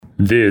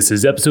This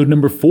is episode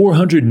number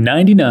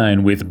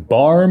 499 with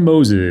Bar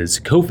Moses,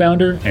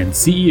 co-founder and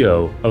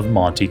CEO of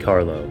Monte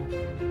Carlo.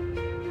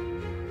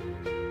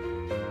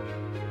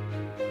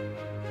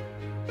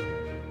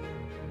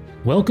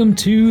 Welcome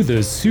to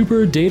the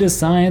Super Data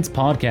Science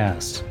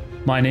Podcast.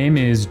 My name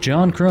is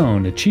John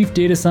Crone, a chief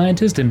data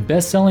scientist and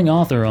best-selling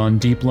author on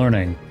deep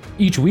learning.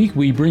 Each week,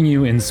 we bring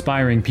you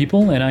inspiring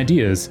people and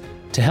ideas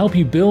to help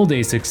you build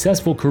a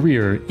successful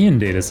career in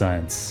data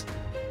science.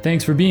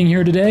 Thanks for being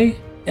here today,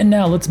 and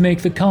now let's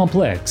make the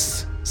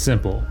complex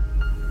simple.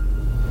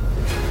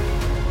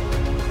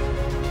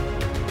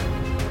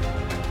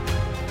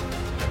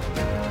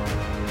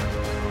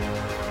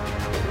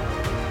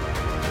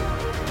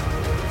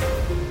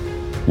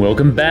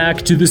 Welcome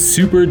back to the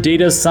Super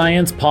Data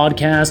Science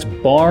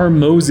Podcast. Bar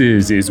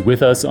Moses is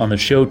with us on the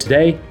show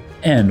today,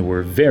 and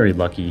we're very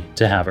lucky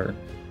to have her.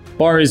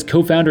 Bar is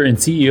co-founder and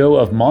CEO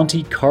of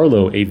Monte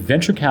Carlo, a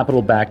venture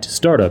capital-backed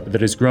startup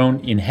that has grown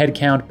in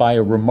headcount by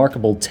a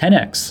remarkable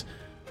 10x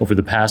over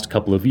the past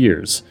couple of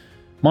years.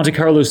 Monte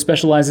Carlo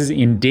specializes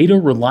in data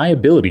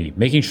reliability,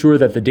 making sure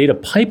that the data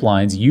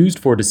pipelines used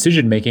for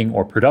decision-making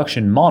or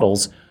production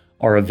models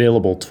are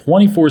available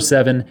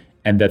 24/7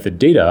 and that the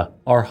data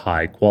are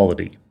high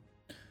quality.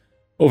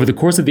 Over the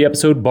course of the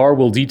episode, Bar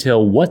will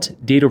detail what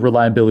data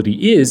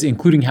reliability is,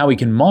 including how we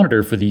can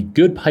monitor for the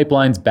good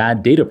pipelines,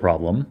 bad data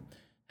problem,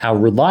 how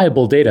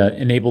reliable data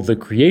enable the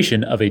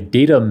creation of a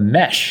data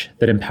mesh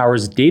that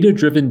empowers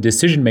data-driven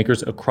decision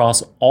makers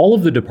across all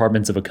of the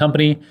departments of a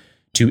company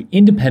to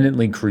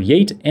independently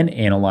create and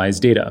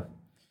analyze data.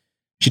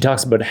 She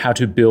talks about how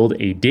to build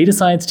a data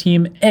science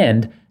team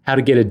and how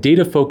to get a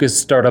data-focused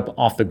startup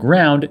off the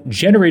ground,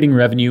 generating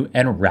revenue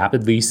and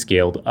rapidly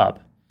scaled up.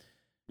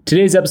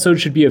 Today's episode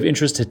should be of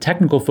interest to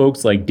technical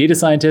folks like data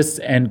scientists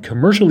and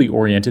commercially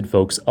oriented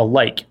folks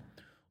alike.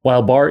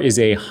 While Bar is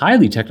a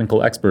highly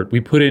technical expert,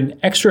 we put in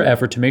extra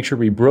effort to make sure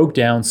we broke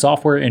down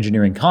software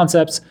engineering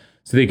concepts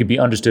so they could be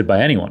understood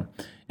by anyone.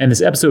 And this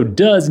episode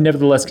does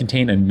nevertheless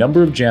contain a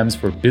number of gems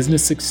for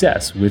business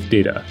success with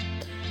data.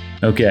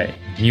 Okay,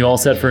 you all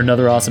set for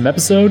another awesome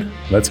episode?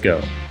 Let's go.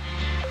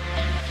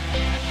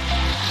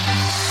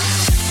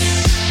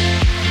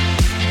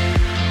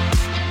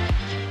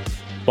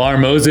 Bar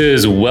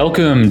Moses,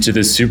 welcome to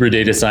the Super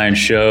Data Science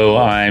Show.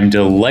 I'm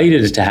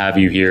delighted to have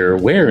you here.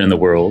 Where in the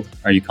world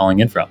are you calling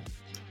in from?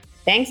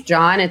 Thanks,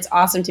 John. It's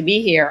awesome to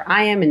be here.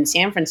 I am in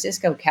San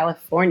Francisco,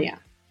 California.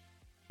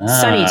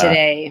 Sunny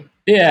today.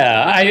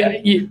 Yeah,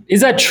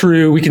 is that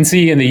true? We can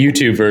see in the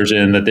YouTube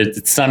version that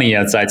it's sunny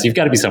outside, so you've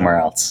got to be somewhere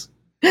else.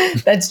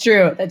 That's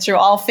true. That's true.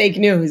 All fake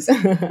news.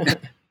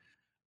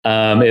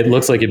 It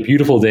looks like a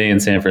beautiful day in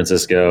San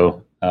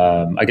Francisco.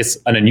 I guess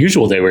an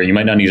unusual day where you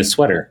might not need a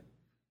sweater.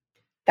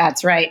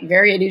 That's right.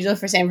 Very unusual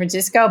for San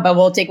Francisco, but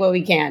we'll take what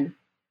we can.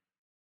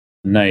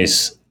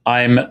 Nice.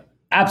 I'm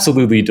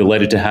absolutely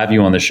delighted to have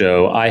you on the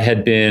show. I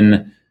had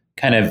been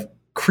kind of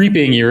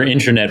creeping your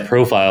internet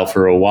profile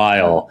for a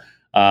while.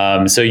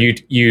 So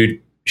you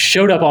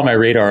showed up on my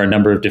radar a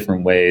number of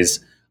different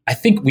ways. I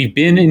think we've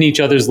been in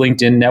each other's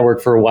LinkedIn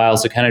network for a while.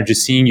 So kind of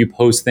just seeing you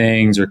post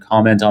things or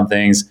comment on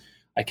things,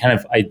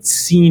 I'd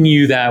seen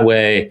you that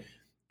way.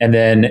 And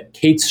then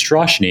Kate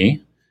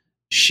Strachnyi,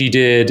 she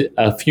did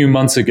a few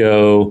months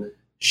ago,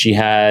 she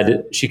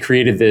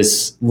created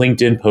this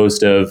LinkedIn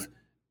post of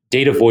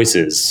data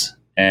voices.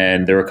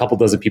 And there were a couple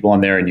dozen people on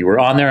there and you were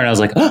on there and I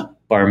was like, oh,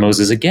 Bar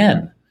Moses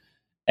again.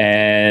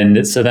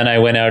 And so then I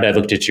went out, I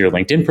looked at your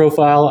LinkedIn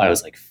profile. I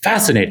was like,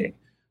 fascinating.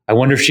 I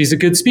wonder if she's a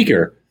good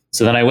speaker.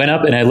 So then I went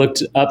up and I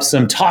looked up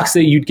some talks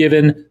that you'd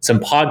given, some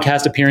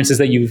podcast appearances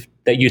that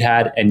you'd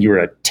had, and you were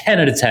a 10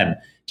 out of 10.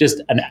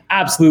 Just an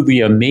absolutely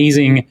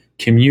amazing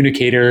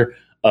communicator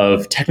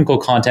of technical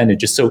content and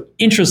just so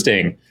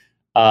interesting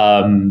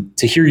to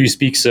hear you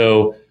speak.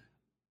 So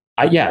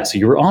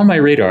you were on my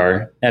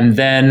radar. And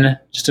then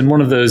just in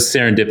one of those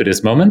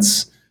serendipitous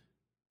moments,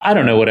 I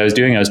don't know what I was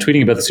doing. I was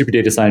tweeting about the Super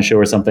Data Science Show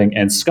or something.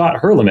 And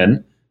Scott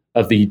Hirleman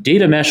of the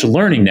Data Mesh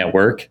Learning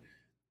Network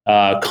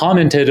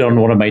commented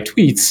on one of my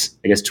tweets,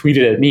 I guess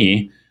tweeted at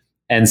me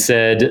and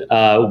said,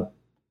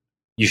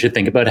 you should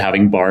think about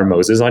having Bar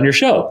Moses on your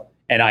show.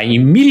 And I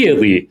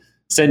immediately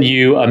sent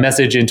you a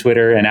message in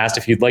Twitter and asked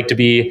if you'd like to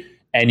be,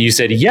 and you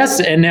said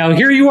yes, and now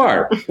here you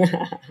are.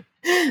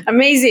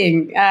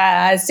 Amazing.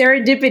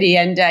 Serendipity.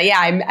 And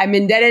I'm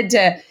indebted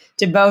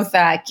to both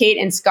Kate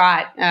and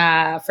Scott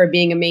for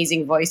being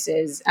amazing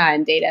voices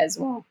in data as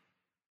well.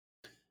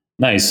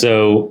 Nice.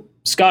 So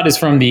Scott is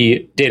from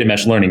the Data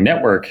Mesh Learning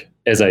Network,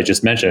 as I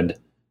just mentioned.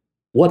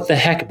 What the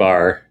heck,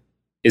 Bar,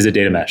 is a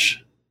data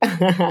mesh?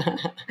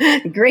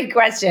 Great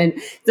question.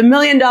 It's $1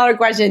 million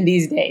question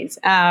these days.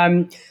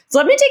 So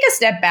let me take a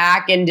step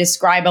back and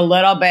describe a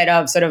little bit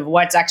of sort of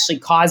what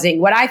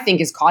I think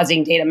is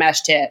causing data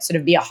mesh to sort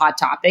of be a hot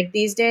topic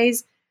these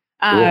days.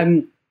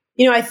 Cool.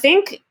 I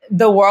think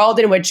the world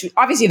in which,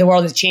 obviously the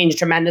world has changed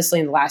tremendously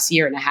in the last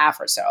year and a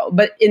half or so,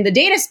 but in the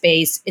data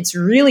space, it's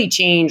really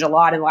changed a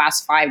lot in the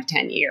last 5 to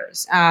 10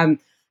 years. I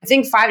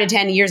think 5 to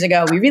 10 years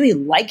ago, we really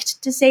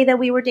liked to say that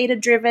we were data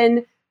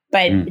driven.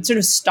 but it sort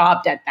of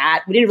stopped at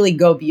that. We didn't really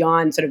go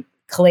beyond sort of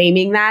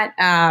claiming that.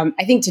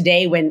 I think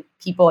today when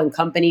people and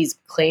companies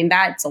claim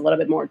that, it's a little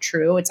bit more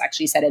true. It's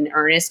actually said in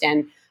earnest,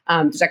 and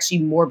there's actually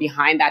more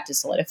behind that to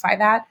solidify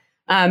that.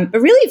 But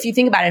really, if you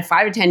think about it,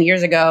 5 to 10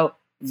 years ago,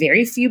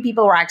 very few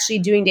people were actually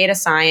doing data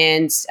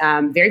science.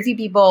 Very few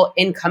people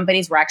in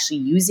companies were actually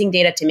using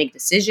data to make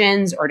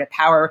decisions or to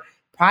power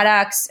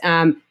products.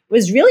 It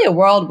was really a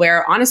world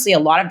where, honestly, a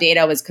lot of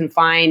data was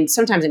confined,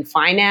 sometimes in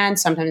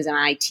finance, sometimes in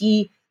IT.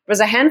 There was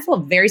a handful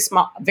of very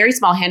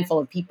small handful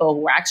of people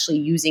who were actually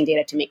using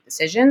data to make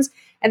decisions,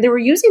 and they were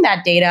using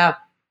that data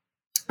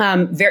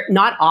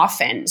not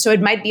often. So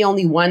it might be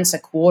only once a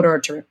quarter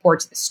to report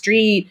to the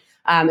street.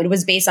 It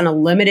was based on a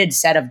limited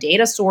set of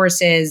data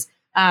sources.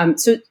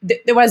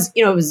 There was,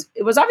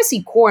 it was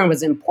obviously core and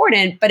was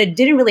important, but it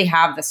didn't really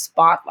have the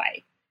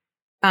spotlight.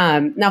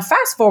 Now,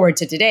 fast forward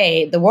to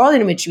today, the world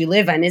in which we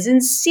live in is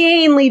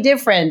insanely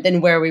different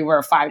than where we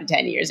were 5 to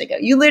 10 years ago.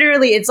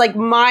 It's like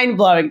mind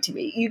blowing to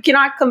me. You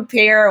cannot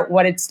compare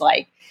what it's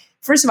like.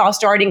 First of all,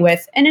 starting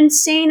with an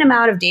insane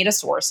amount of data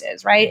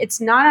sources, right?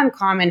 It's not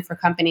uncommon for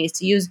companies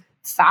to use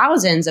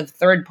thousands of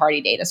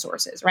third-party data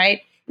sources,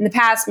 right? In the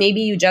past,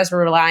 maybe you just were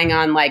relying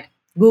on like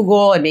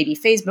Google and maybe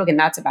Facebook, and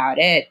that's about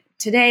it.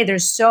 Today,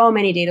 there's so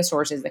many data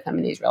sources that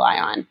companies rely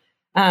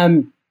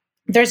on.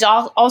 There's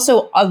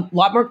also a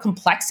lot more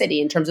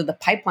complexity in terms of the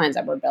pipelines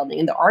that we're building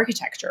and the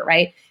architecture,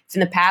 right? So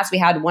in the past, we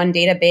had one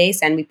database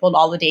and we pulled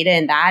all the data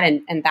in that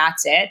and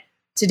that's it.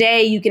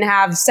 Today, you can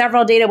have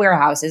several data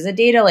warehouses, a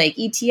data lake,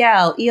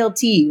 ETL,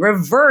 ELT,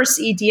 reverse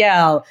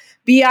ETL,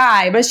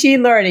 BI,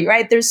 machine learning,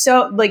 right? There's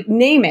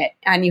name it,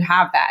 and you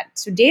have that.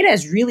 So data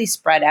is really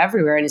spread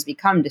everywhere and has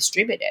become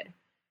distributed.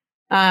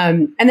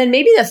 And then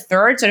maybe the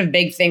third sort of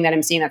big thing that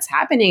I'm seeing that's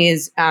happening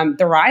is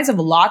the rise of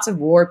lots of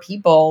more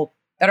people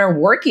that are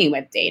working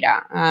with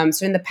data.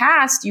 So in the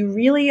past, you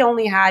really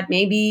only had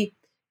maybe,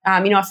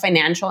 a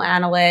financial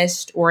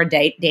analyst or a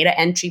data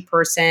entry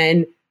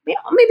person,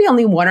 maybe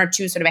only one or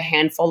two, sort of a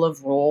handful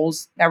of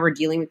roles that were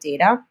dealing with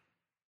data.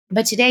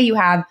 But today you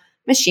have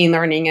machine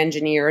learning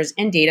engineers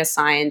and data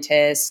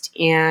scientists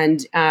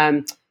and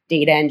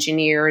data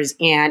engineers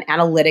and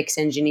analytics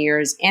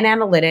engineers and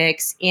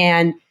analytics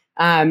and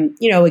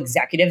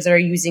executives that are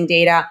using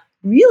data.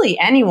 Really,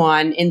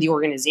 anyone in the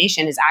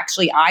organization is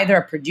actually either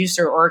a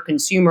producer or a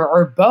consumer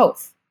or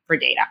both for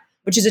data,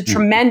 which is a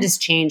tremendous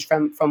change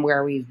from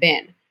where we've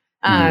been.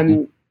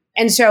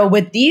 And so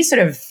with these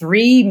sort of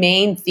three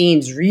main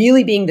themes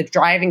really being the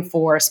driving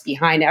force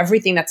behind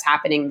everything that's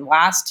happening in the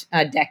last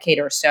decade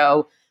or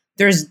so,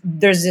 there's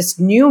this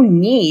new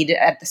need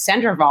at the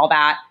center of all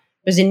that.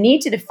 There's a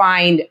need to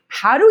define,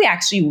 how do we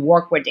actually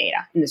work with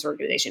data in this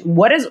organization?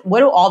 What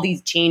do all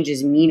these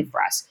changes mean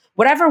for us?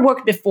 Whatever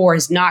worked before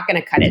is not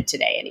going to cut it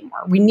today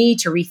anymore. We need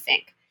to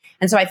rethink.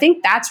 And so I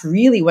think that's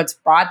really what's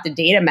brought the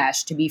data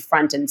mesh to be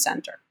front and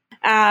center.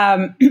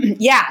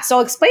 So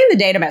I'll explain the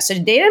data mesh. So the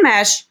data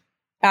mesh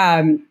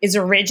is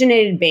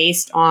originated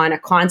based on a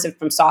concept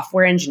from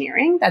software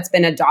engineering that's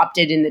been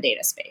adopted in the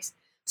data space.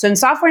 So in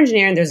software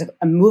engineering, there's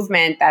a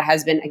movement that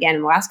has been, again,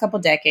 in the last couple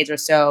of decades or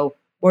so,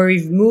 where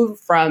we've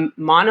moved from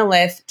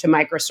monolith to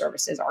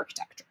microservices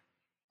architecture.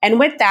 And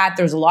with that,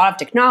 there's a lot of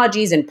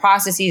technologies and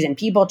processes and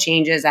people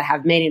changes that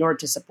have made in order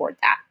to support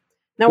that.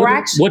 Now,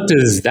 what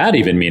does that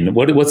even mean?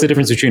 What's the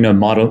difference between a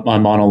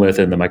monolith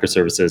and the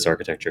microservices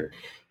architecture?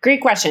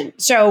 Great question.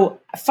 So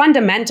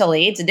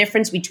fundamentally, it's a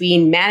difference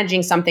between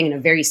managing something in a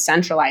very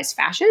centralized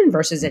fashion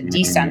versus a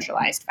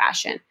decentralized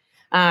fashion.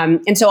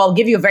 And so I'll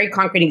give you a very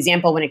concrete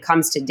example when it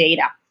comes to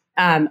data.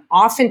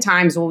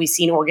 Oftentimes, what we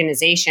see in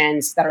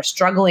organizations that are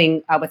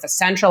struggling with a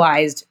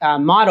centralized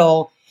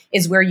model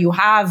is where you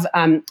have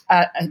a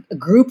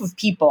group of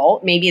people,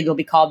 maybe it'll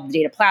be called the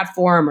data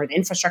platform or the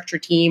infrastructure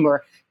team,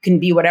 or can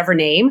be whatever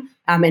name,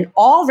 and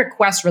all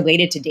requests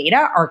related to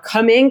data are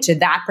coming to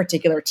that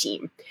particular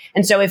team.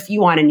 And so if you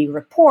want a new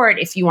report,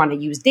 if you want to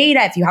use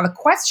data, if you have a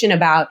question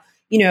about,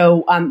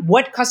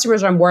 what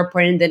customers are more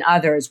important than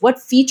others,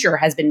 what feature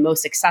has been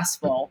most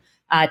successful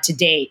to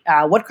date,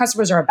 what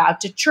customers are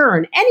about to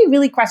churn, any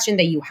really question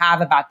that you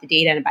have about the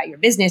data and about your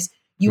business,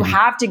 you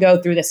have to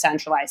go through the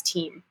centralized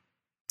team.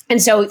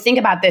 And so think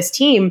about this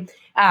team.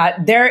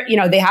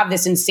 They have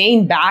this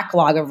insane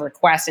backlog of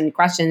requests and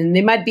questions, and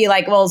they might be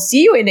like, well,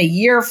 see you in a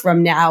year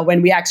from now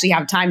when we actually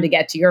have time to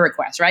get to your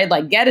request, right?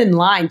 Like, get in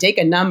line, take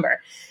a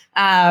number.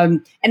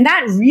 And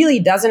that really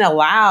doesn't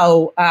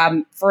allow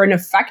for an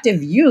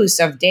effective use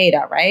of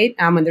data, right?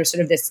 When there's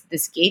sort of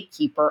this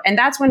gatekeeper. And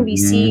that's when we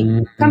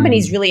see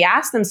companies really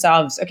ask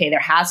themselves, okay, there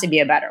has to be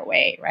a better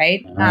way,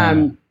 right?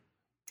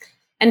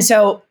 And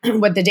so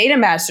what the data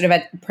mesh sort of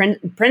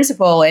at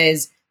principle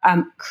is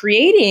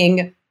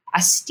creating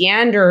a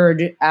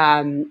standard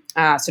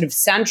sort of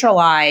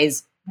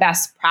centralized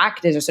best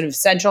practice or sort of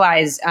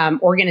centralized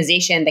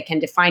organization that can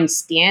define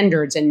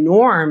standards and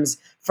norms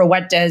for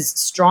what does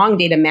strong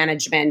data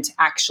management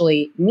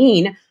actually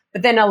mean,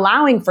 but then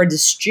allowing for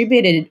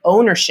distributed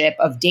ownership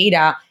of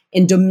data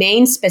in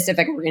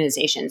domain-specific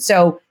organizations.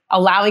 So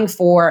allowing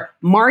for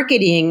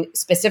marketing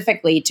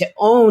specifically to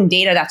own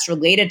data that's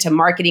related to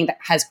marketing that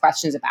has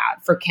questions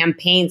about for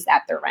campaigns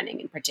that they're running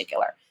in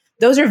particular.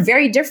 Those are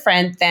very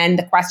different than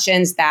the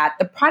questions that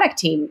the product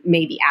team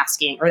may be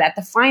asking or that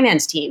the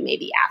finance team may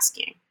be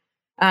asking.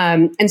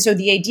 And so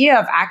the idea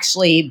of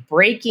actually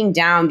breaking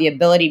down the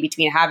ability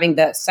between having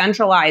the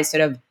centralized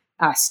sort of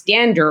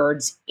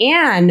standards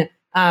and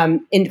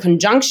in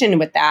conjunction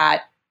with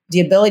that, the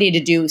ability to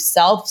do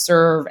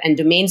self-serve and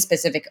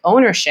domain-specific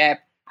ownership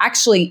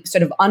actually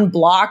sort of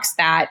unblocks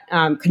that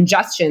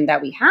congestion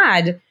that we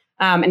had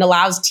and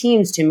allows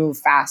teams to move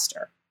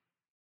faster.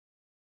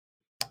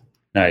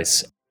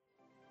 Nice.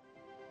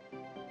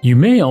 You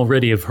may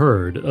already have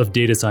heard of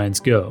Data Science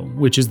Go,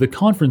 which is the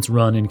conference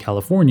run in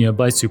California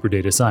by Super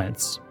Data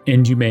Science.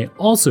 And you may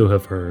also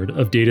have heard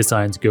of Data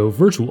Science Go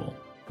Virtual,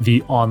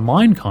 the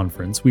online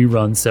conference we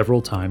run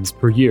several times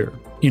per year,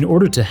 in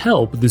order to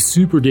help the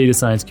Super Data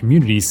Science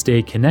community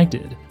stay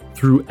connected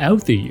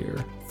throughout the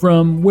year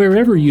from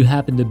wherever you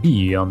happen to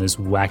be on this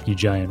wacky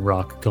giant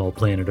rock called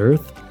planet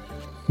Earth.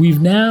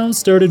 We've now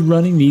started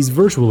running these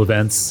virtual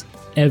events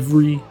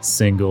every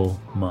single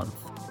month.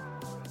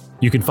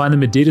 You can find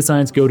them at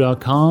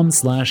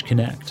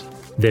datasciencego.com/connect.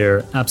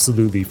 They're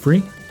absolutely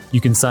free. You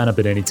can sign up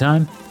at any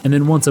time, and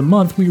then once a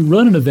month we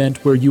run an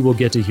event where you will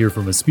get to hear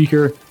from a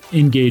speaker,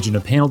 engage in a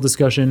panel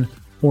discussion,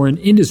 or an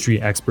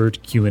industry expert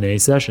Q&A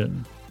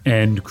session.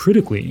 And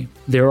critically,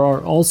 there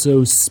are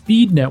also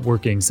speed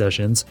networking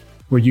sessions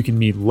where you can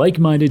meet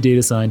like-minded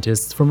data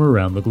scientists from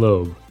around the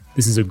globe.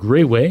 This is a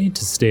great way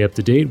to stay up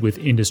to date with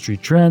industry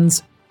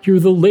trends, hear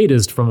the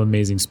latest from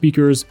amazing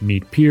speakers,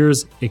 meet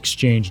peers,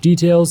 exchange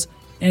details,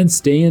 and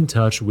stay in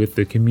touch with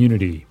the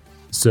community.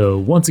 So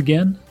once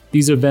again,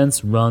 these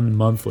events run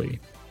monthly.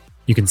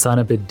 You can sign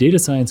up at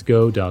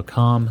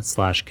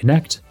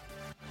datasciencego.com/connect.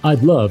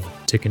 I'd love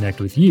to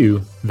connect with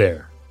you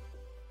there.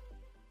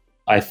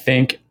 I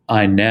think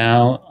I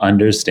now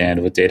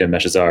understand what data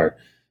meshes are.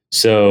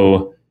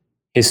 So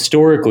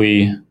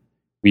historically,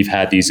 we've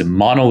had these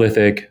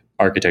monolithic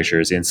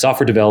architectures in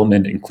software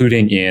development,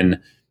 including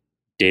in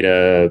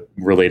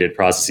data-related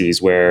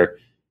processes where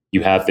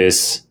you have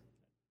this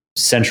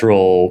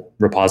central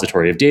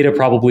repository of data,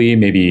 probably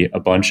maybe a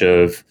bunch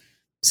of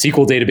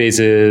SQL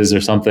databases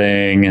or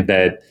something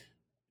that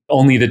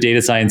only the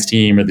data science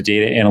team or the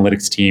data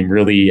analytics team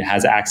really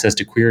has access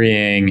to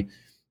querying.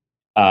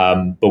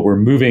 But we're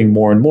moving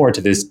more and more to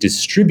this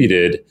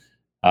distributed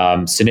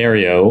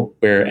scenario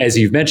where, as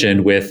you've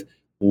mentioned, with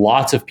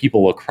lots of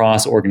people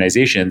across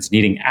organizations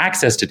needing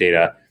access to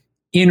data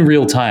in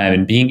real time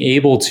and being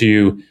able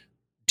to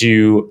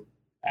do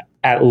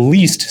at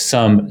least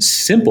some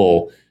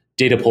simple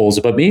data pulls,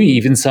 but maybe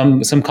even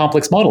some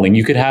complex modeling.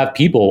 You could have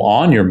people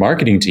on your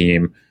marketing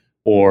team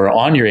or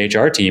on your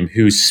HR team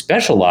who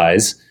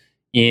specialize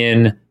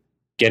in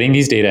getting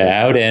these data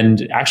out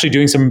and actually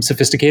doing some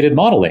sophisticated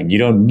modeling.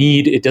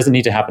 It doesn't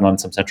need to happen on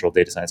some central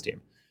data science team.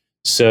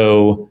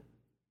 So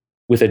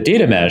with a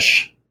data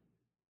mesh,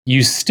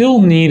 you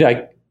still need,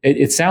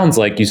 it sounds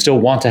like you still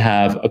want to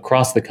have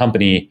across the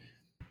company,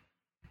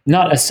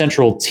 not a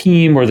central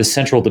team or the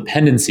central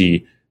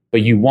dependency,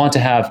 but you want to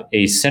have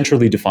a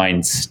centrally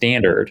defined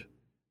standard,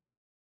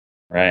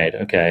 right?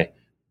 Okay,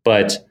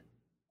 but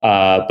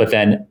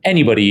then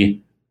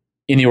anybody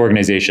in the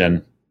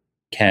organization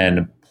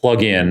can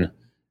plug in,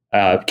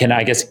 can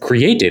I guess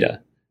create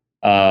data,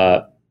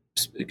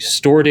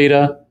 store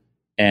data,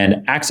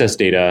 and access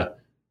data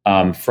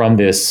from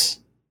this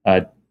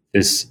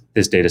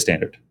data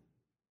standard.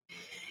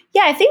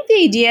 Yeah, I think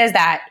the idea is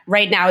that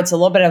right now it's a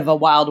little bit of a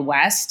Wild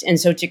West. And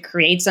so to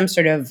create some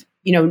sort of,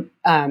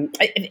 I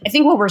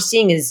think what we're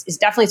seeing is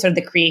definitely sort of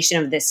the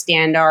creation of this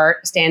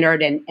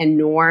standard and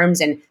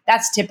norms. And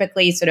that's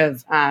typically sort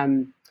of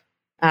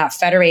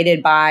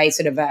federated by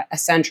sort of a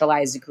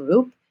centralized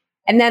group.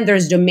 And then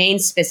there's domain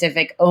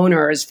specific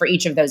owners for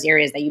each of those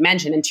areas that you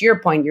mentioned. And to your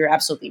point, you're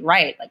absolutely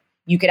right. Like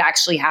you could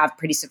actually have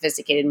pretty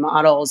sophisticated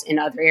models in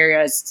other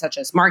areas such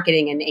as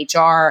marketing and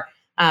HR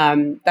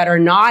that are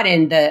not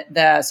in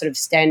the sort of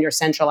standard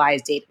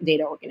centralized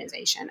data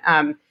organization.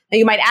 Now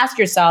you might ask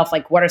yourself,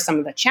 like, what are some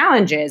of the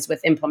challenges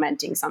with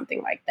implementing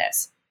something like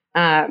this?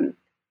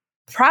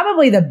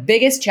 Probably the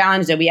biggest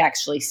challenge that we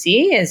actually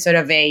see is sort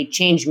of a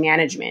change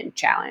management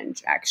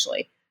challenge,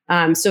 actually.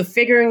 So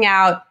figuring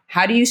out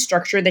how do you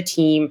structure the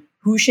team,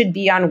 who should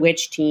be on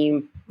which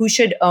team, who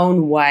should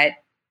own what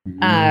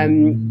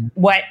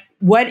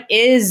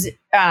is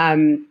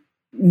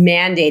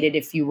mandated,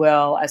 if you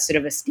will, as sort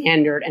of a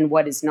standard and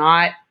what is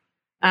not.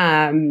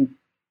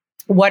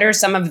 What are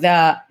some of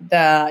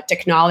the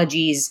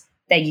technologies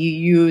that you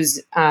use,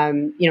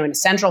 in a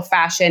central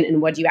fashion,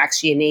 and what do you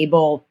actually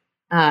enable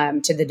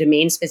to the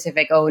domain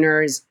specific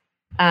owners?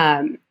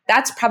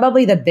 That's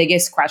probably the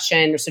biggest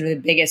question or sort of the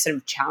biggest sort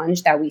of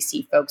challenge that we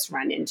see folks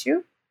run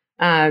into.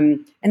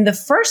 And the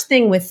first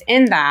thing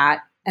within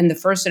that, and the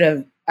first sort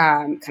of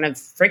kind of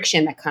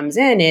friction that comes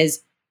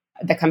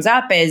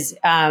up is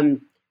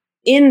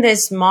in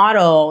this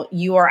model,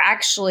 you are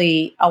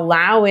actually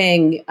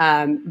allowing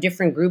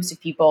different groups of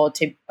people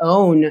to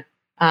own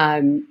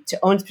to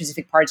own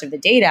specific parts of the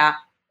data.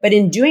 But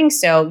in doing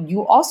so,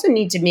 you also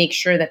need to make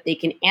sure that they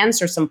can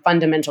answer some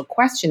fundamental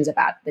questions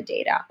about the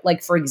data.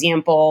 Like, for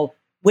example,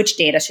 which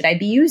data should I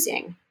be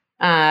using?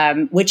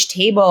 Which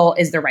table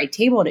is the right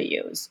table to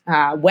use?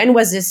 When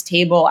was this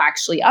table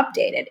actually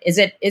updated? Is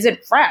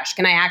it fresh?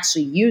 Can I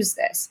actually use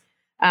this?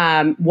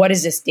 What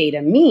does this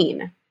data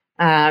mean?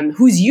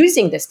 Who's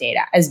using this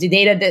data? Has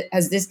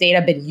this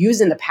data been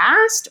used in the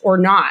past or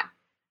not?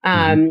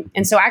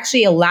 And so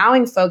actually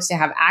allowing folks to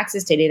have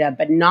access to data,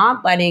 but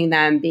not letting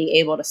them be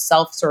able to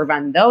self-serve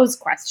on those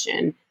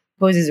questions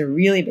poses a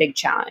really big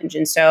challenge.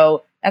 And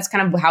so that's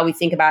kind of how we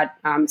think about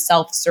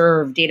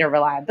self-serve data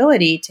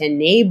reliability to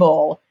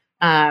enable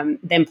the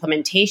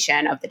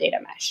implementation of the data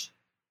mesh.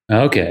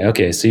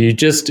 Okay. So you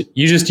just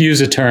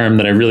used a term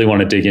that I really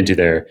want to dig into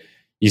there.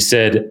 You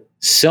said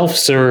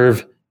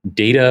self-serve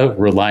data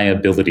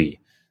reliability.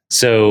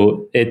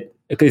 So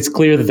it's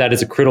clear that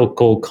is a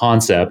critical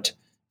concept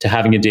to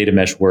having a data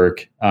mesh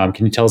work.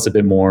 Can you tell us a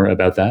bit more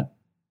about that?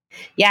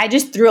 Yeah, I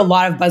just threw a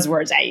lot of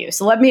buzzwords at you.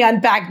 So let me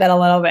unpack that a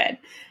little bit.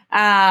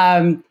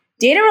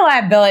 Data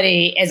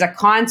reliability is a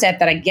concept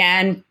that,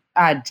 again,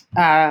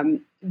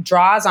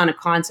 draws on a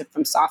concept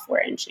from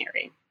software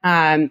engineering.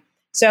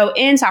 So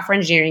in software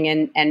engineering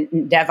and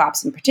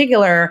DevOps in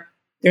particular,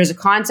 there's a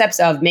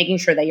concept of making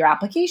sure that your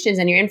applications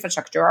and your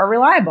infrastructure are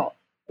reliable,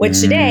 which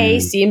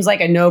today seems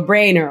like a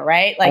no-brainer,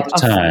 right? Like,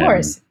 of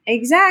course,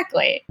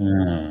 exactly.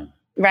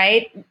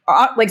 Right?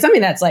 Like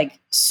something that's like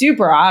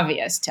super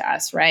obvious to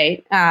us,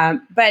 right?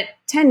 But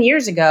 10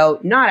 years ago,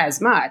 not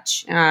as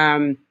much.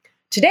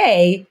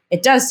 Today,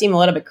 it does seem a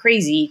little bit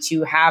crazy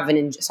to have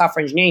a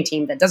software engineering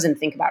team that doesn't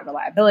think about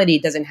reliability,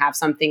 doesn't have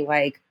something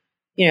like,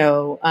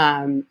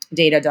 Datadog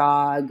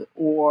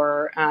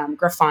or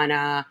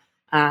Grafana,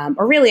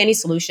 or really any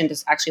solution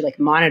to actually like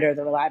monitor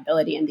the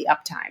reliability and the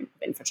uptime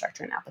of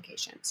infrastructure and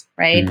applications,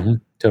 right?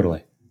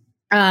 Totally.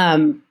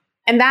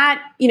 And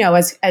that,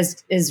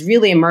 is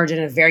really emerged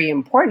in a very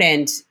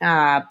important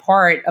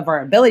part of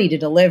our ability to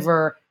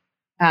deliver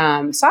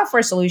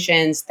software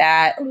solutions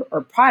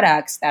or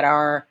products that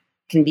are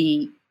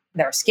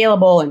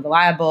scalable and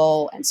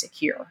reliable and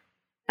secure.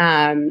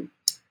 Got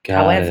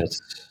it.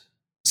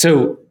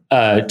 So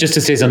just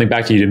to say something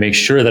back to you to make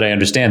sure that I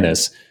understand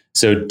this.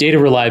 So data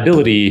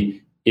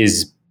reliability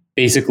is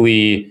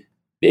basically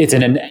it's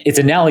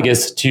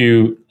analogous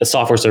to a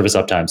software service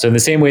uptime. So in the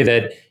same way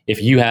that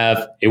if you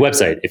have a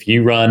website, if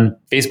you run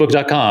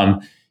facebook.com,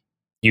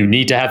 you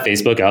need to have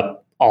Facebook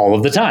up all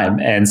of the time.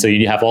 And so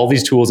you have all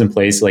these tools in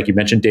place, like you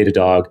mentioned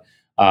Datadog,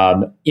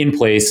 in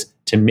place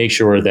to make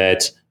sure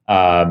that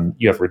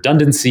you have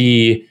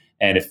redundancy.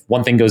 And if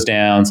one thing goes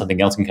down, something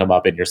else can come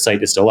up and your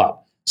site is still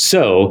up.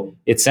 So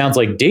it sounds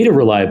like data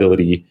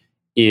reliability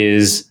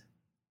is,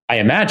 I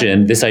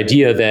imagine, this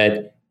idea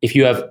that if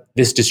you have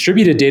this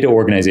distributed data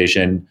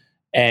organization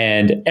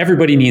and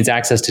everybody needs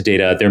access to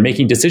data, they're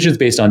making decisions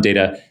based on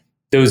data,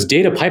 those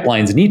data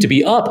pipelines need to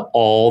be up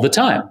all the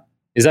time.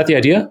 Is that the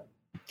idea?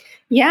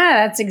 Yeah,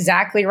 that's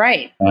exactly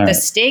right. The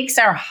stakes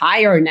are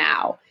higher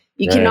now.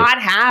 You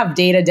cannot have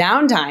data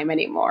downtime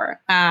anymore.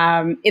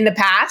 In the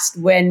past,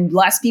 when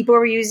less people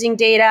were using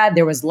data,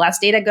 there was less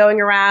data going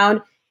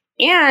around,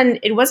 and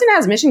it wasn't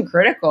as mission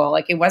critical.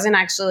 Like, it wasn't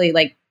actually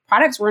like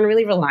products weren't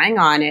really relying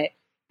on it.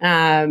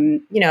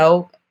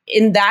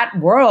 In that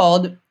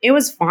world, it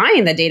was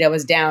fine that data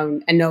was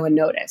down and no one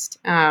noticed.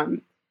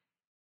 And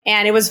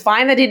it was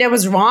fine that data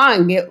was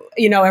wrong,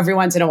 every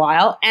once in a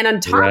while. And on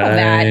top of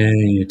that,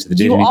 the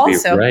data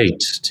needs to be right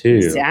too.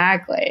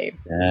 Exactly.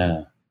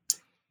 Yeah.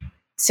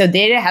 So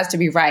data has to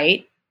be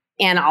right.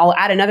 And I'll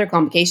add another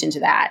complication to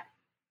that.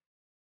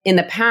 In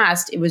the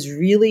past, it was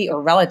really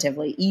or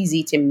relatively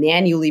easy to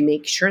manually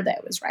make sure that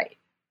it was right.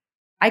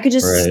 I could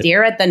just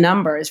stare at the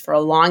numbers for a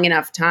long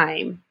enough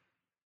time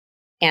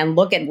and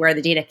look at where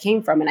the data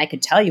came from, and I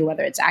could tell you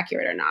whether it's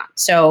accurate or not.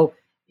 So,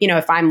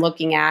 if I'm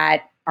looking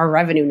at our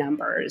revenue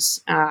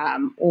numbers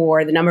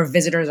or the number of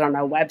visitors on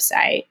our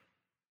website,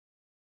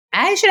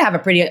 I should have a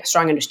pretty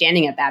strong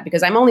understanding of that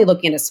because I'm only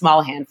looking at a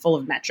small handful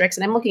of metrics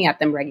and I'm looking at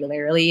them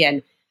regularly.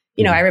 And,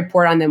 I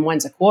report on them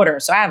once a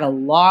quarter. So I have a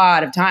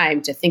lot of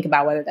time to think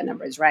about whether that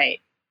number is right.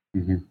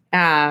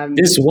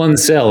 This one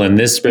cell in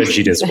this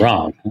spreadsheet is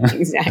wrong.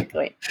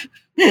 Exactly.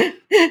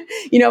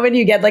 When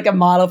you get like a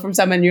model from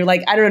someone, you're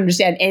like, I don't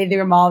understand anything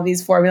from all of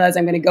these formulas.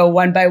 I'm going to go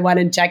one by one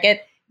and check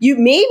it.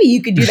 Maybe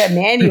you could do that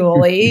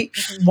manually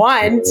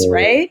once,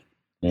 right?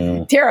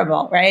 Yeah.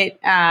 Terrible, right?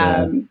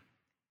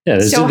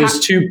 There's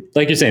too,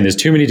 like you're saying, there's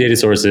too many data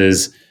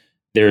sources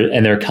there,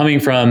 and they're coming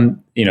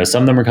from,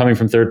 some of them are coming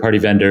from third-party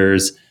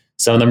vendors,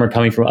 some of them are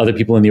coming from other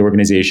people in the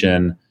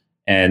organization.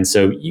 And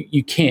so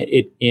you can't,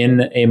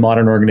 in a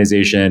modern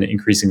organization,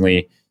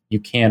 increasingly, you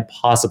can't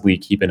possibly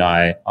keep an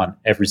eye on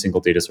every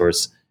single data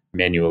source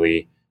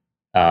manually.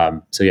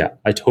 I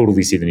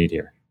totally see the need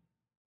here.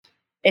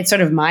 It's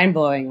sort of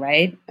mind-blowing,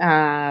 right?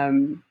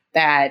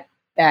 That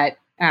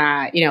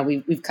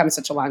we've come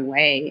such a long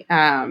way.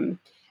 And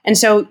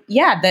so,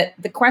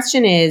 the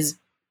question is,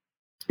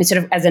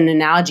 sort of as an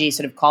analogy,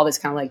 sort of call this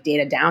kind of like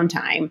data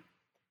downtime.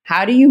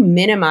 How do you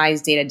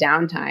minimize data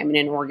downtime in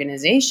an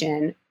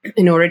organization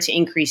in order to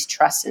increase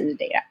trust in the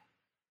data?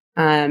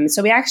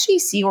 So we actually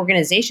see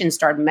organizations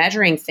start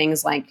measuring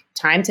things like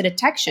time to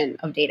detection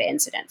of data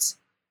incidents.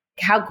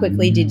 How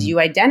quickly did you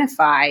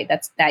identify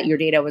that your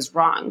data was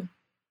wrong?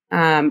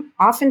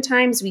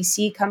 Oftentimes we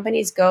see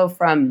companies go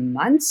from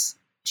months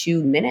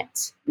to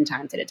minutes in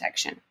time to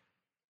detection,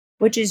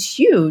 which is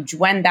huge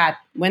when that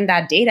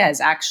data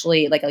is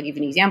actually, like, I'll give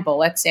you an example.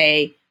 Let's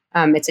say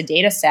it's a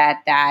data set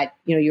that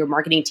your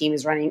marketing team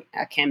is running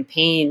a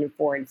campaign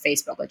for in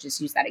Facebook. Let's just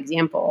use that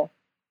example.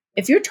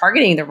 If you're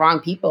targeting the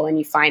wrong people and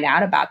you find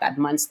out about that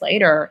months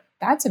later,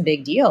 that's a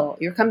big deal.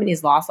 Your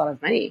company's lost a lot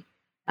of money.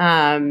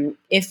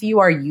 If you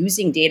are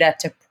using data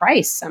to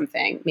price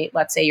something,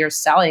 let's say you're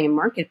selling a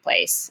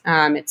marketplace,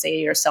 let's say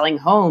you're selling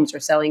homes or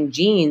selling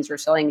jeans or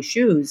selling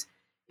shoes.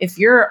 If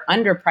you're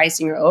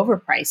underpricing or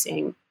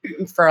overpricing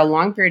for a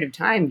long period of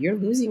time, you're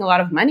losing a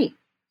lot of money.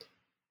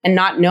 And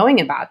not knowing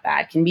about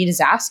that can be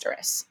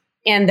disastrous.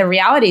 And the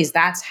reality is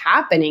that's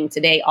happening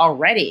today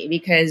already,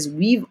 because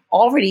we've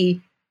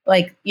already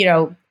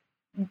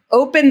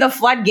open the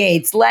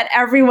floodgates, let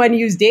everyone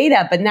use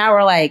data. But now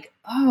we're like,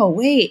 oh,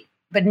 wait,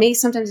 but maybe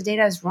sometimes the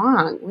data is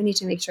wrong. We need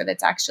to make sure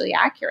that's actually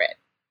accurate.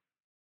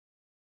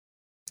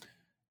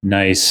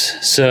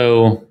 Nice.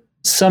 So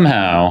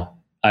somehow,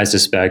 I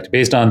suspect,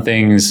 based on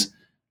things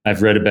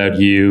I've read about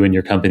you and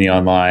your company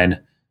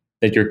online,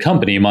 that your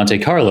company, Monte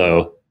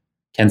Carlo,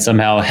 can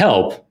somehow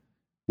help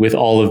with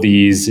all of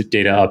these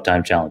data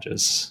uptime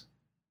challenges.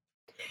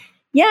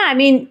 Yeah, I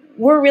mean,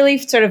 we're really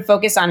sort of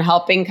focused on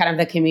helping kind of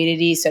the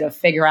community sort of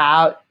figure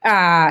out.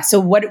 Maybe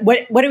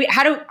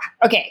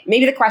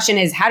the question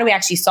is, how do we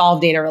actually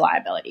solve data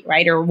reliability,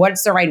 right? Or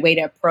what's the right way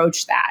to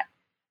approach that?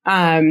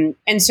 And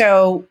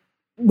so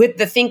with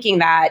the thinking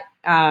that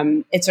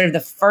it's sort of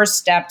the first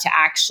step to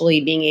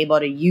actually being able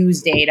to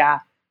use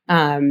data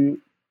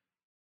in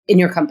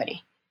your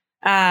company.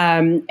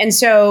 And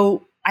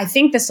so I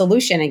think the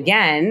solution,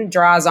 again,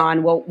 draws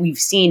on what we've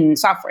seen in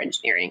software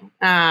engineering.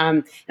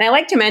 And I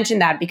like to mention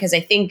that because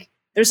I think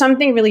there's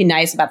something really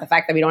nice about the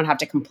fact that we don't have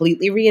to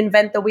completely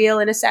reinvent the wheel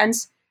in a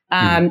sense.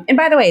 And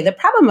by the way, the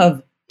problem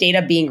of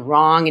data being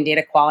wrong and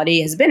data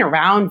quality has been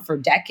around for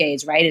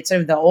decades, right? It's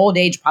sort of the old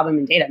age problem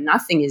in data.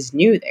 Nothing is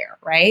new there,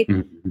 right?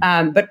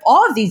 But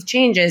all of these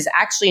changes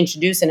actually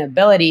introduce an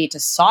ability to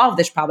solve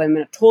this problem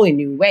in a totally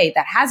new way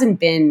that hasn't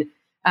been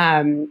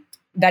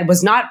that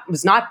was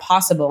not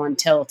possible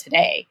until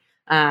today.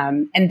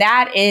 And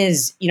that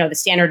is, the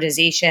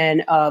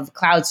standardization of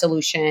cloud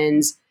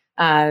solutions,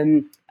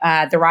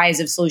 the rise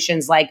of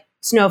solutions like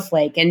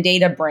Snowflake and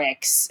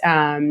Databricks,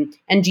 and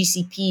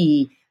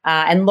GCP,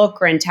 and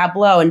Looker and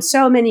Tableau, and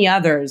so many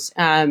others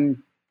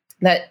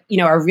that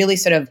are really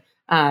sort of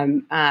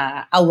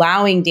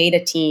allowing data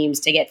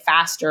teams to get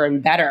faster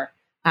and better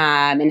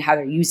in how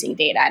they're using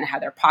data and how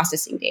they're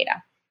processing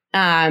data.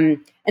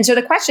 And so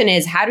the question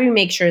is, how do we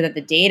make sure that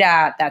the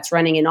data that's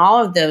running in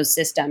all of those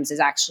systems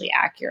is actually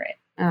accurate?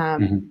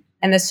 And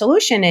the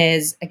solution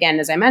is, again,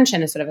 as I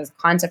mentioned, is sort of a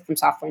concept from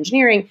software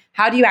engineering.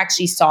 How do you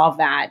actually solve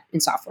that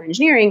in software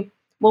engineering?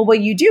 Well, what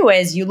you do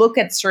is you look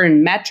at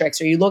certain metrics,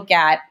 or you look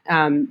at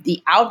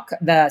the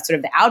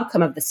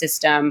outcome of the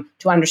system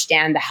to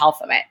understand the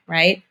health of it,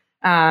 right?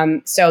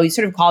 So you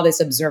sort of call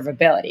this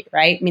observability,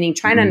 right? Meaning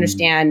trying to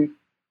understand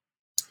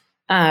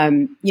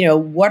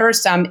what are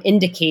some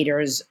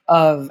indicators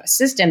of a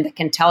system that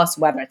can tell us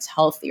whether it's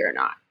healthy or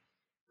not?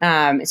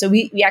 So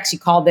we actually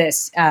call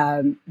this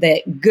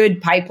the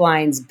good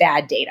pipelines,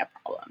 bad data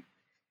problem.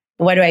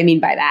 What do I mean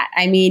by that?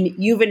 I mean,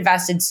 you've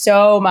invested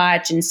so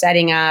much in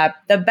setting up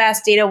the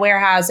best data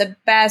warehouse, the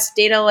best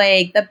data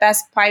lake, the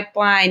best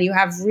pipeline. You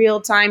have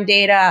real-time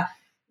data,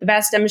 the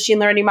best machine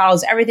learning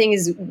models. Everything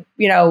is,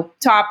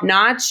 top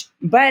notch,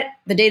 but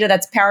the data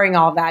that's powering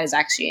all of that is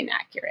actually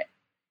inaccurate.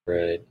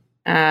 Right.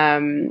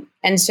 And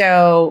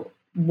so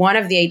one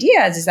of the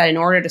ideas is that in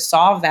order to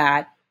solve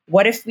that,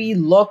 what if we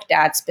looked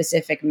at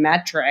specific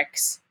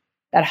metrics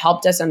that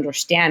helped us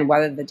understand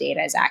whether the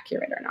data is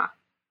accurate or not?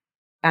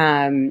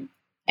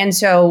 And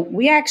so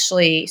we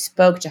actually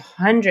spoke to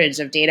hundreds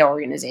of data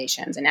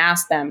organizations and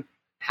asked them,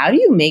 how do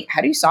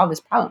you solve this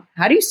problem?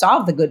 How do you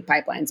solve the good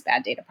pipelines,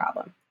 bad data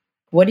problem?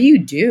 What do you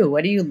do?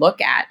 What do you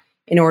look at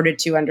in order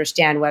to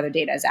understand whether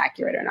data is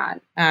accurate or not?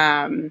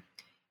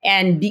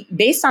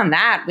 Based on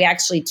that, we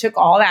actually took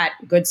all that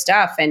good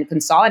stuff and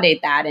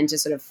consolidate that into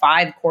sort of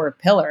 5 core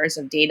pillars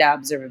of data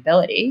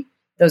observability.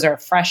 Those are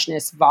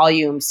freshness,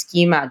 volume,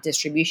 schema,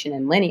 distribution,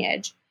 and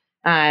lineage.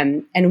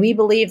 And we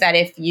believe that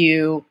if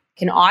you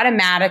can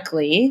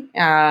automatically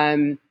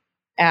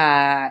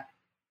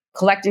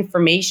collect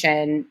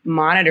information,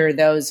 monitor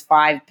those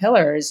 5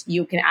 pillars,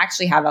 you can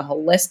actually have a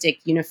holistic,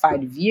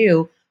 unified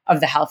view of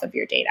the health of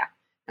your data.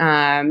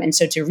 And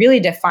so to really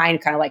define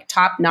kind of like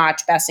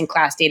top-notch,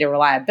 best-in-class data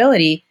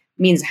reliability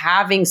means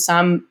having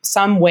some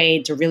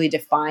way to really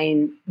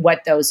define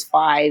what those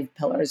 5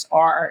 pillars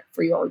are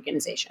for your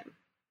organization.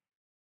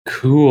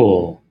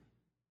 Cool.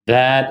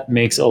 That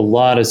makes a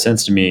lot of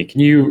sense to me.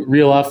 Can you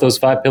reel off those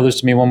 5 pillars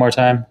to me one more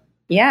time?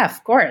 Yeah,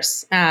 of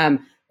course.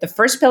 The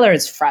first pillar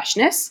is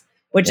freshness,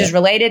 which is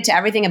related to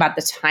everything about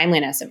the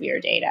timeliness of your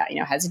data.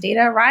 Has the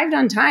data arrived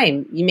on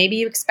time? Maybe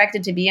you expect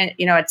it to be,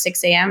 at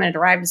 6 a.m. and it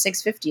arrived at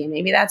 6:50, and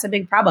maybe that's a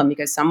big problem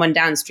because someone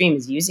downstream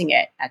is using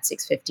it at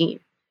 6:15.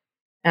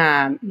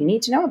 You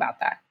need to know about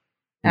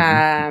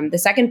that. The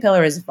second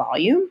pillar is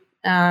volume.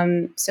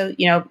 So,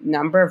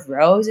 number of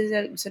rows is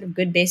a sort of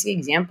good basic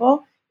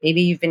example.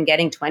 Maybe you've been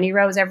getting 20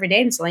 rows every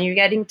day, and suddenly you're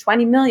getting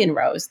 20 million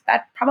rows.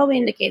 That probably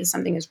indicates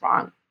something is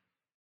wrong.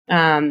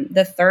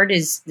 The third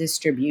is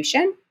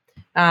distribution.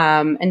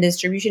 And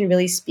distribution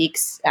really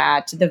speaks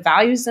to the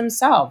values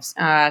themselves.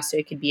 So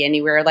it could be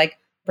anywhere like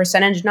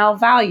percentage null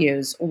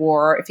values,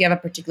 or if you have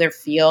a particular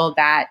field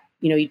that,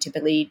 you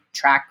typically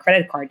track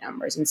credit card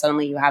numbers and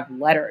suddenly you have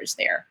letters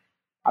there,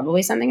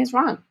 probably something is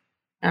wrong.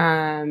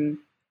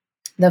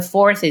 The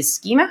fourth is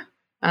schema.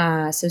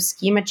 So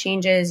schema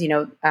changes,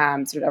 sort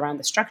of around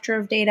the structure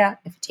of data.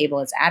 If a table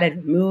is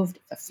added, removed,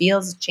 if a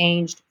field has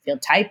changed,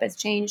 field type has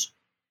changed.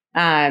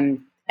 And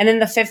then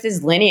the fifth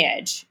is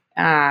lineage.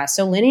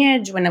 So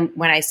lineage, when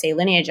I say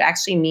lineage, I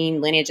actually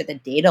mean lineage at the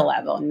data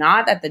level,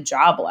 not at the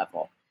job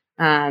level.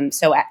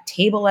 So at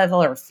table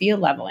level or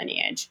field level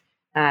lineage,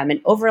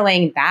 and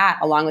overlaying that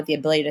along with the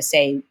ability to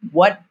say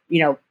what,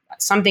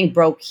 something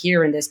broke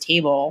here in this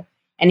table,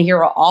 and here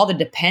are all the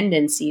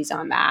dependencies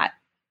on that.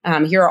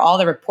 Here are all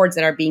the reports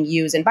that are being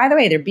used. And by the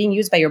way, they're being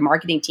used by your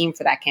marketing team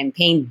for that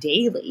campaign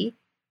daily.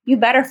 You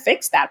better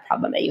fix that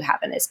problem that you have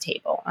in this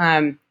table.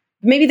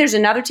 Maybe there's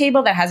another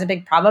table that has a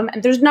big problem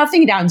and there's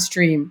nothing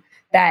downstream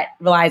that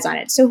relies on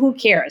it. So who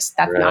cares?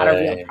 That's not a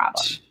real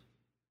problem.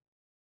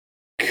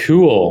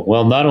 Cool.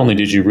 Well, not only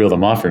did you reel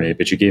them off for me,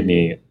 but you gave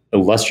me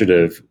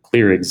illustrative,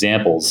 clear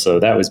examples. So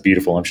that was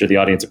beautiful. I'm sure the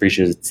audience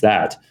appreciates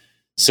that.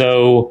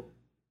 So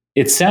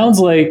it sounds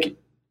like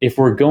if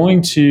we're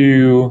going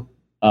to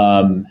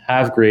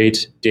have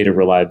great data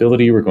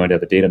reliability, we're going to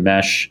have a data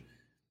mesh.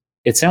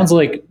 It sounds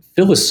like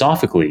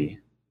philosophically,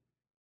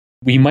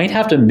 we might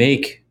have to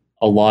make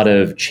a lot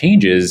of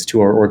changes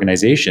to our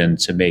organization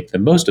to make the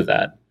most of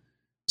that.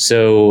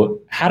 So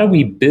how do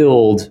we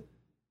build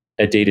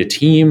a data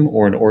team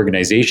or an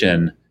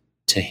organization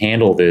to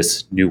handle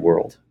this new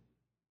world?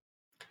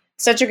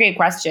 Such a great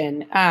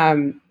question.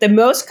 The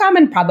most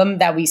common problem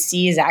that we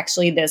see is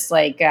actually this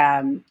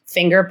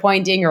finger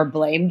pointing or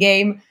blame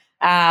game,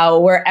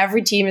 where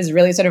every team is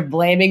really sort of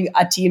blaming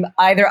a team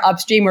either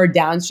upstream or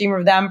downstream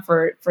of them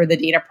for the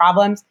data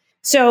problems.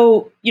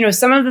 So,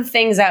 some of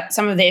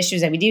the issues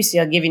that we do see,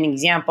 I'll give you an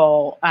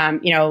example.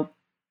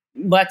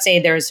 Let's say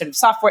there's sort of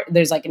software,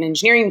 there's like an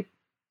engineering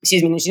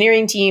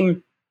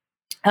team.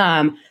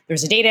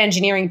 There's a data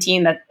engineering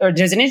team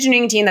there's an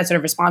engineering team that's sort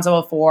of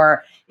responsible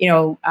for,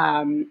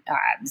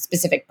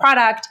 specific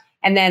product.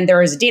 And then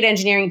there is a data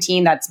engineering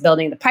team that's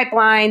building the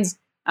pipelines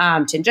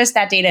to ingest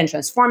that data and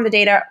transform the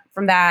data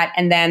from that.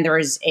 And then there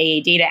is a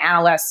data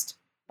analyst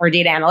or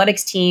data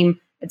analytics team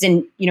that's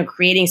in,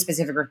 creating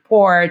specific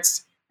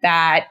reports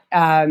that,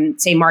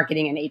 say,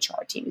 marketing and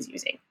HR team is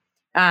using.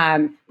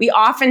 We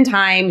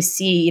oftentimes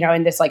see,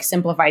 in this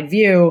simplified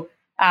view,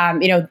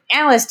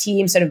 analyst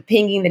team sort of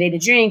pinging the data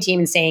engineering team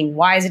and saying,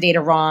 why is the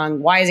data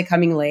wrong? Why is it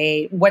coming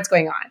late? What's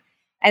going on?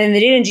 And then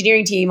the data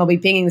engineering team will be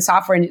pinging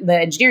the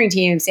engineering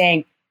team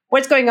saying,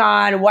 what's going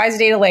on? Why is the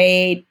data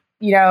late?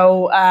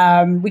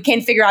 We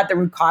can't figure out the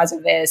root cause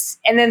of this.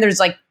 And then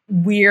there's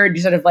weird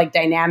sort of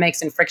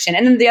dynamics and friction.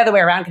 And then the other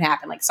way around can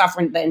happen.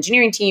 The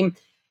engineering team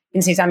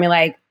can say something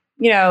like,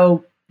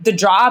 the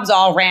jobs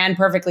all ran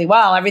perfectly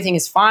well. Everything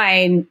is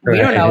fine. We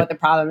don't know what the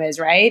problem is,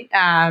 right?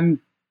 And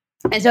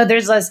so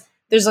there's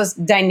this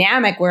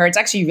dynamic where it's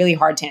actually really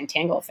hard to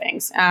untangle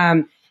things.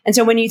 And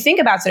so when you think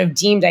about sort of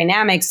team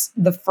dynamics,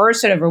 the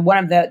first sort of, or one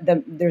of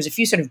there's a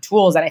few sort of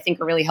tools that I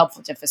think are really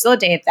helpful to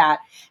facilitate that.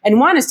 And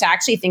one is to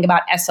actually think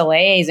about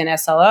SLAs and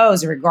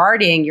SLOs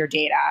regarding your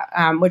data,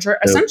 which are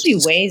essentially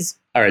ways.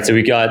 All right. So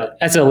we got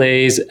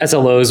SLAs,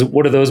 SLOs.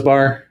 What are those,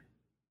 Bar?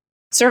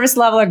 Service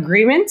level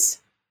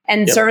agreements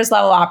and service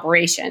level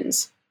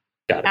operations.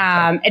 Got it.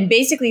 And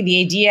basically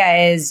the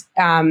idea is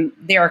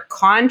there are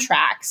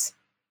contracts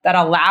that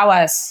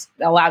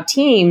allow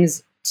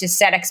teams to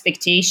set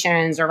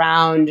expectations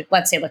around,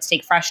 let's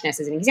take freshness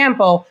as an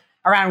example,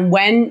 around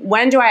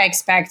when do I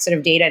expect sort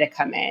of data to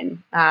come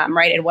in,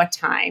 right? At what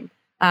time?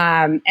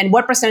 And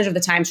what percentage of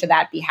the time should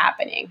that be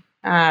happening?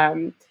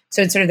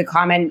 So it's sort of the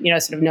common,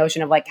 sort of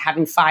notion of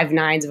having 5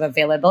 nines of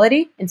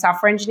availability in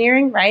software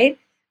engineering, right?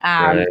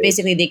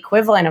 Basically the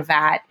equivalent of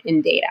that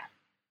in data.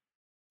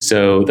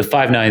 So the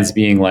 5 nines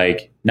being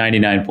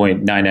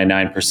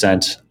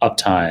 99.999%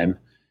 uptime.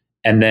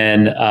 And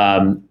then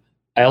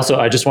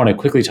I just want to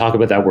quickly talk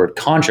about that word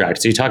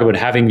contract. So you talk about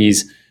having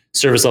these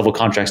service level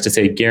contracts to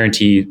say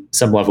guarantee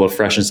some level of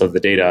freshness of the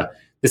data.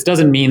 This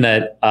doesn't mean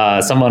that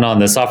someone on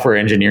the software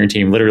engineering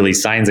team literally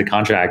signs a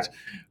contract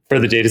for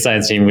the data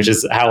science team, which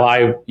is how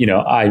I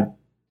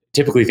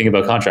typically think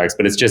about contracts.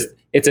 But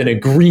it's an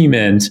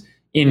agreement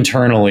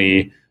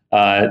internally,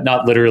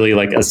 not literally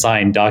a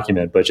signed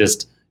document, but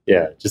just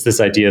this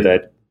idea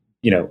that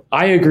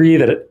I agree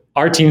that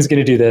our team's going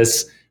to do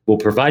this. We'll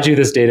provide you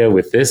this data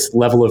with this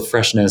level of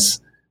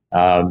freshness.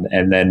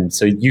 And then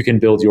so you can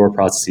build your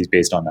processes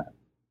based on that.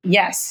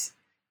 Yes.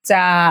 It's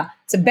a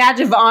badge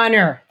of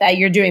honor that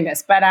you're doing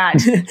this, but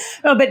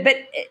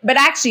but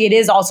actually, it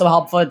is also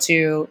helpful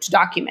to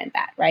document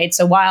that, right?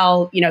 So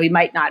while you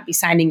might not be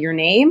signing your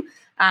name,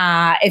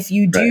 if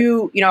you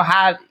do,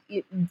 have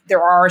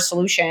there are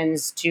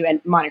solutions to,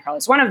 and Monte Carlo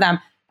is one of them,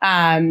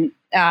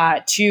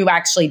 to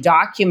actually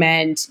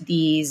document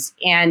these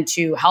and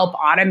to help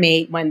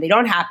automate when they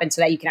don't happen,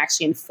 so that you can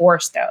actually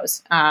enforce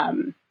those.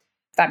 If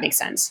that makes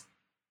sense.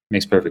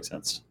 Makes perfect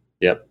sense.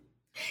 Yep.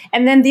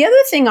 And then the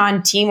other thing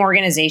on team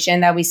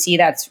organization that we see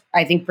that's,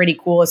 I think, pretty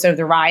cool is sort of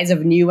the rise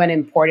of new and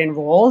important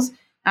roles.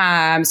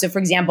 So, for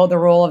example, the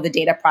role of the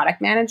data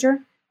product manager.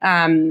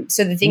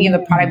 So the thinking of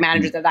the product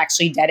manager that's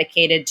actually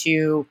dedicated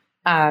to,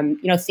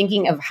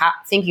 thinking of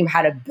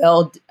how to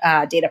build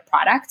data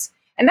products.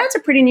 And that's a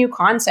pretty new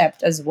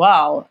concept as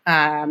well,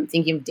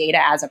 thinking of data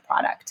as a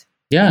product.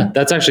 Yeah,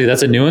 that's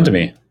a new one to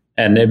me.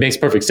 And it makes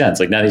perfect sense.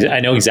 Like, now I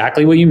know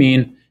exactly what you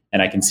mean,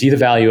 and I can see the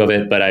value of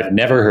it, but I've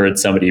never heard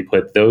somebody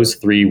put those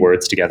three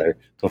words together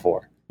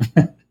before.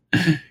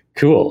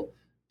 Cool.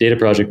 Data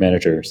project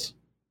managers.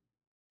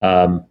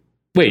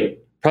 Wait,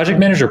 project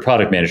manager or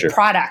product manager?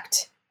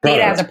 Product.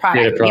 Data as a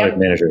product. Data product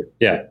manager.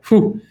 Yeah.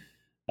 Whew.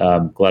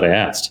 Glad I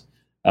asked.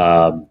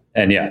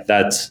 And yeah,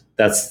 that's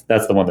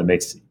the one that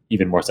makes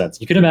even more sense.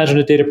 You could imagine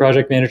a data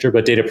project manager,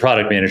 but data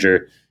product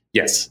manager,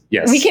 yes.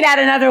 We could add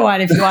another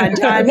one if you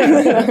want, John.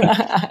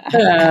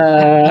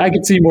 I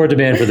could see more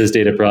demand for this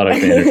data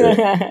product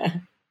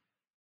manager.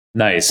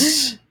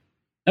 Nice.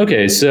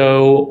 Okay,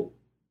 so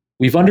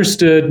we've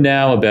understood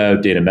now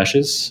about data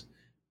meshes.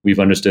 We've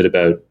understood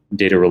about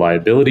data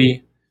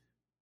reliability.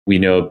 We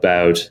know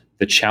about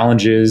the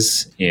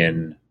challenges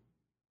in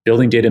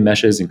building data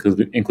meshes,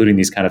 including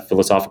these kind of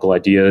philosophical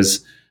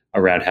ideas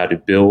around how to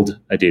build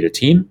a data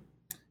team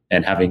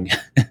and having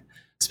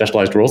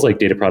specialized roles like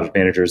data project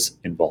managers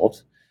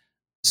involved.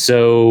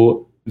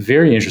 So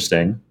very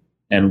interesting,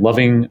 and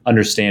loving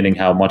understanding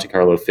how Monte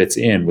Carlo fits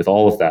in with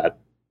all of that.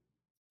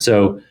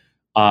 So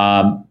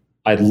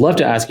I'd love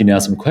to ask you now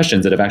some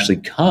questions that have actually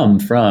come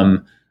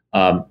from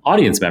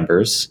audience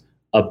members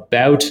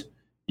about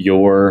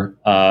your,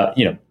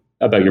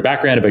 about your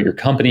background, about your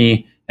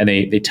company, and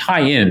they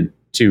tie in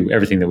to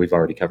everything that we've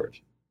already covered.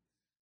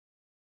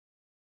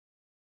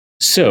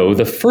 So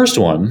the first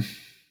one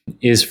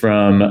is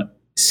from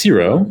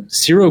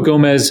Ciro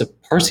Gomez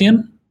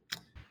Parsian,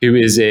 who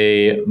is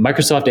a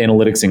Microsoft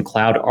Analytics and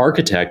Cloud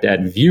architect at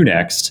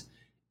ViewNext.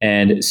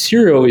 And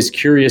Ciro is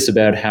curious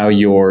about how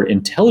your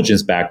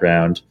intelligence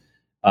background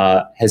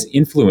has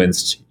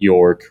influenced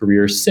your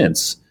career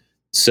since.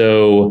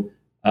 So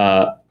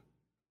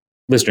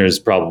listeners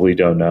probably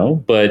don't know,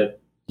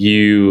 but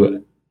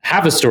you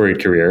have a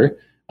storied career,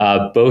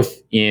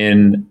 both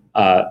in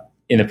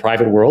the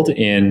private world,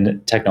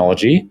 in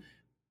technology,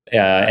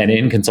 and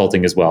in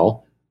consulting as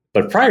well.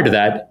 But prior to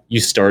that,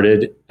 you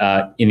started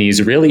in the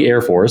Israeli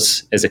Air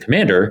Force as a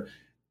commander,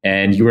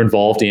 and you were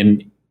involved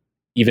in,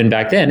 even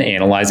back then,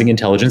 analyzing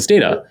intelligence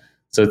data.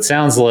 So it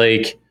sounds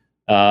like,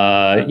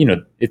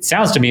 it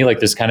sounds to me like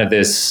there's kind of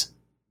this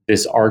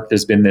arc.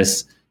 There's been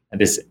this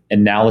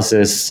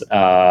analysis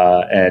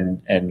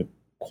and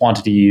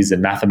quantities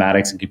and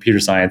mathematics and computer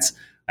science,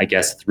 I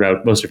guess,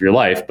 throughout most of your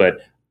life.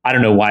 But I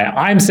don't know why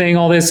I'm saying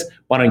all this.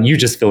 Why don't you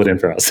just fill it in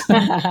for us?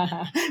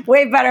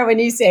 Way better when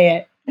you say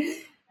it.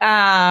 So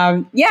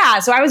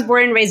I was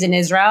born and raised in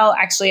Israel,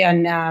 actually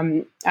in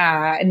the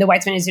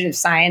Weizmann Institute of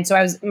Science.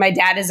 So my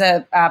dad is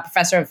a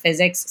professor of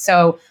physics.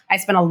 So I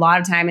spent a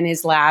lot of time in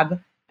his lab,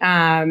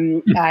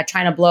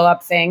 trying to blow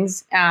up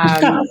things.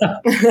 My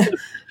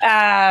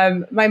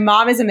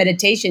mom is a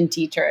meditation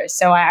teacher.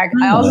 So I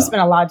also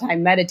spent a lot of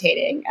time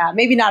meditating,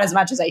 maybe not as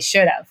much as I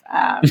should have.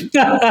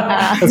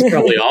 That's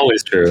probably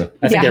always true.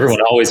 I think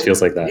everyone always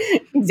feels like that.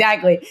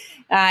 Exactly.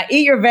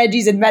 Eat your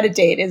veggies and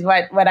meditate is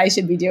what I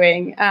should be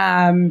doing.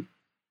 So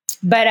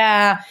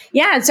in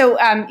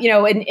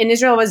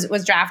Israel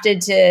was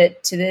drafted to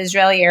the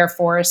Israeli Air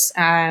Force.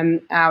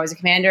 I was a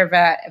commander of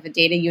a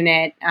data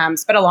unit.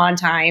 Spent a long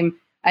time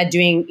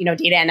doing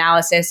data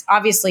analysis.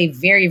 Obviously,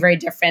 very, very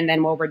different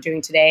than what we're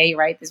doing today.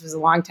 Right, this was a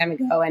long time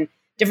ago, and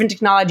different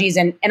technologies,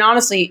 and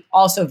honestly,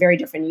 also very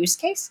different use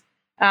case.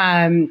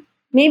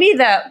 Maybe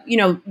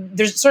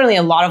there's certainly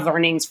a lot of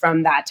learnings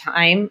from that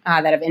time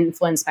that have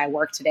influenced my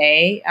work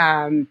today.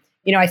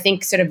 I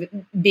think sort of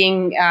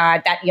being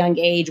at that young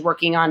age,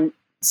 working on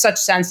such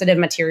sensitive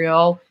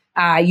material,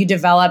 you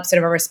develop sort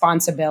of a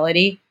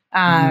responsibility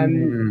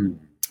and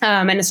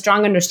a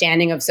strong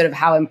understanding of sort of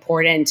how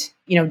important,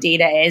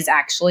 data is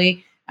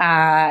actually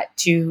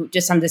to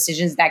just some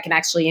decisions that can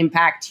actually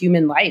impact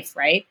human life,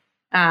 right?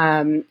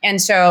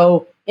 And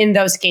so in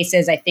those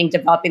cases, I think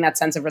developing that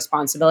sense of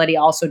responsibility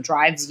also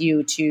drives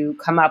you to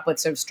come up with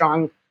sort of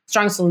strong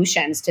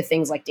solutions to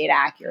things like data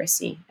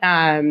accuracy.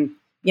 I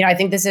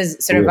think this is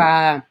sort of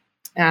a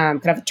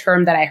kind of a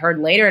term that I heard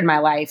later in my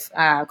life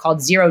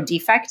called zero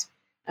defect,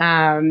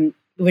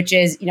 which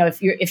is,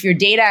 if your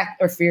data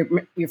or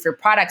if your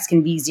products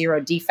can be zero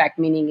defect,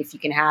 meaning if you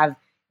can have,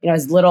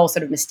 as little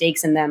sort of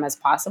mistakes in them as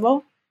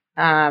possible,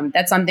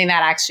 That's something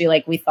that actually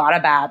like we thought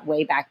about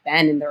way back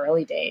then in the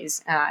early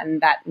days.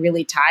 And that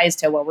really ties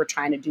to what we're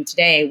trying to do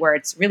today, where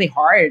it's really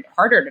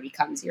harder to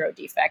become zero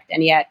defect.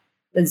 And yet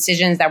the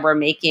decisions that we're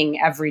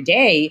making every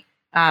day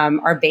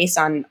are based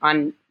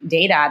on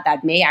data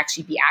that may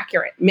actually be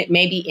accurate,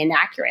 may be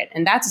inaccurate.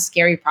 And that's a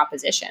scary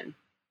proposition.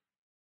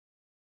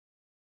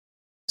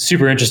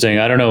 Super interesting.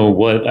 I don't know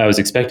what I was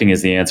expecting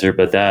as the answer,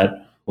 but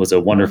that was a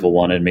wonderful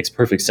one. It makes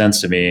perfect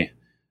sense to me.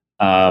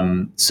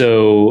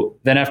 So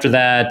then after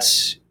that,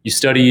 you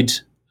studied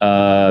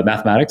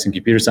mathematics and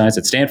computer science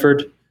at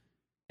Stanford,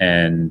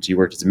 and you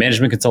worked as a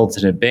management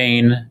consultant at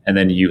Bain, and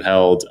then you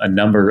held a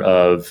number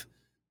of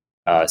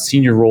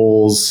senior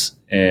roles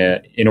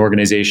in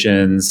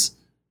organizations,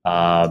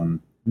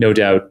 no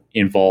doubt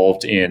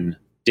involved in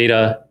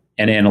data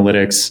and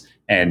analytics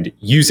and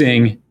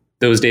using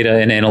those data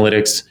and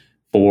analytics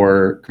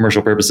for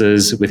commercial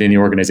purposes within the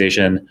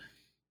organization.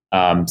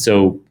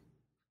 So,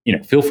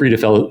 feel free to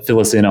fill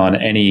us in on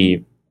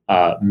any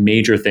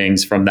major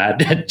things from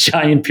that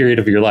giant period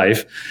of your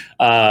life.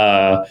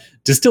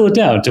 Distill it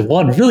down to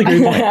one really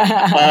great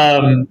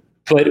point.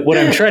 But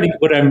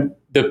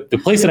the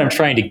place that I'm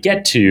trying to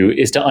get to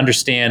is to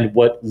understand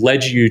what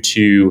led you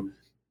to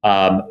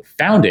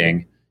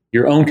founding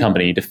your own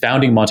company, to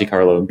founding Monte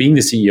Carlo and being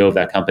the CEO of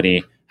that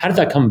company. How did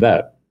that come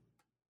about?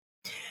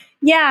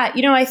 Yeah,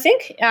 I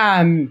think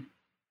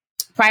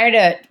prior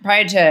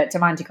to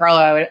Monte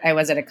Carlo, I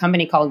was at a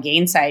company called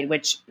Gainsight,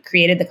 which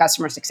created the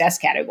customer success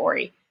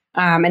category.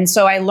 And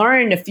so I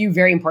learned a few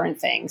very important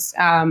things.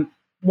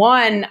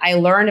 One, I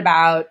learned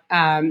about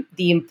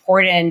the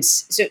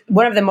importance. So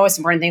one of the most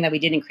important things that we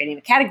did in creating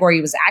the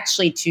category was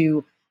actually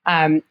to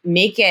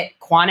make it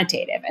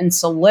quantitative and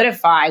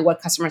solidify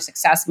what customer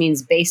success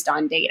means based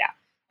on data.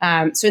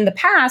 So in the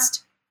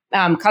past,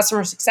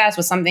 customer success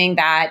was something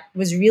that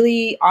was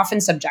really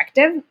often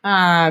subjective.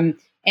 And,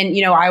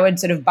 I would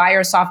sort of buy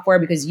your software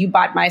because you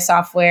bought my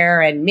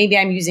software and maybe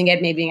I'm using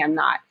it, maybe I'm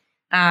not.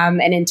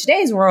 And in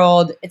today's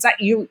world, it's like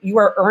you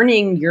are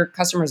earning your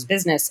customer's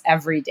business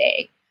every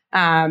day.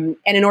 And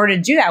in order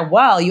to do that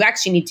well, you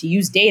actually need to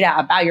use data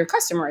about your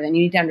customer. Then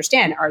you need to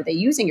understand, are they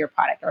using your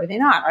product? Are they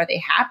not? Are they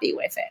happy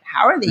with it?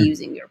 How are they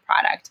using your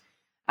product?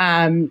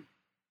 And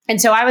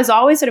so I was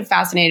always sort of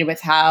fascinated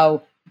with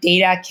how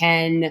data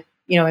can,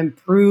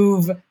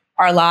 improve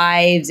our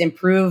lives,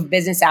 improve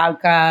business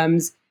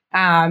outcomes.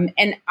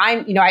 And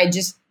I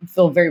just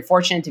feel very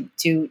fortunate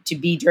to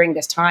be during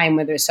this time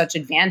where there's such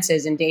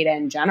advances in data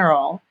in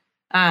general.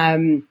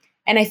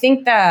 And I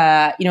think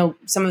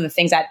some of the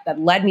things that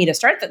led me to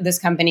start this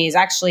company is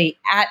actually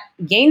at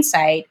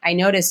Gainsight. I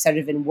noticed sort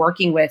of in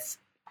working with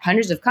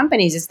hundreds of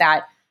companies is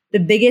that the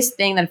biggest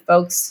thing that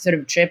folks sort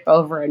of trip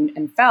over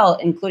and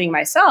felt, including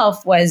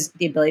myself, was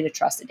the ability to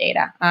trust the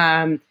data.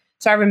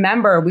 So I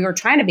remember we were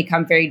trying to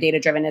become very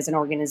data-driven as an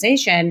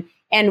organization,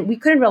 and we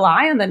couldn't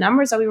rely on the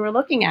numbers that we were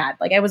looking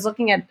at. Like I was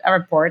looking at a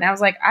report, and I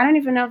was like, I don't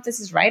even know if this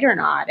is right or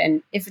not.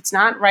 And if it's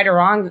not right or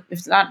wrong, if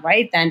it's not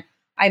right, then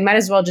I might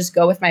as well just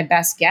go with my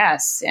best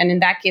guess. And in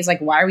that case,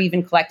 like, why are we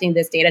even collecting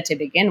this data to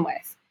begin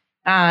with?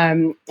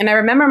 And I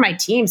remember my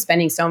team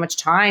spending so much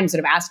time sort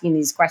of asking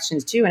these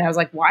questions too. And I was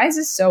like, why is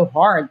this so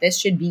hard? This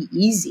should be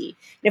easy.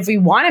 And if we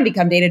want to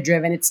become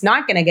data-driven, it's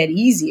not going to get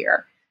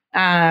easier.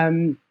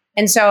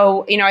 And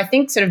so, I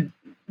think sort of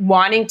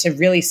wanting to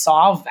really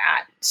solve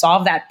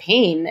that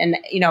pain. And,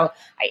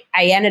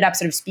 I ended up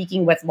sort of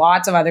speaking with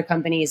lots of other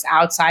companies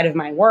outside of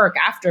my work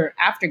after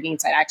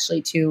Gainsight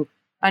actually to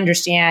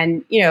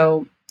understand,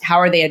 how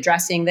are they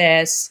addressing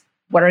this?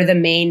 What are the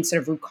main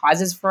sort of root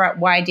causes for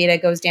why data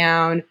goes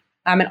down?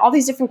 And all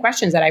these different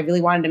questions that I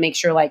really wanted to make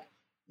sure, like,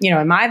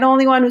 am I the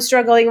only one who's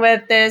struggling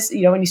with this?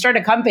 When you start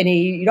a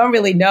company, you don't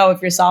really know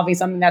if you're solving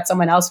something that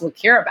someone else will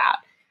care about.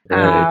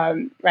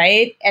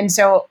 Right. And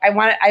so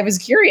I was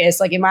curious,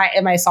 like, am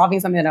I solving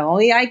something that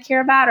only I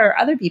care about or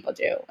other people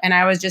do? And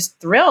I was just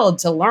thrilled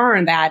to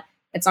learn that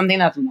it's something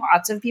that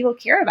lots of people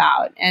care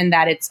about and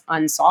that it's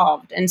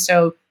unsolved. And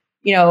so,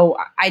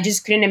 I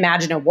just couldn't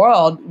imagine a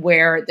world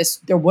where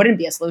there wouldn't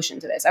be a solution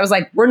to this. I was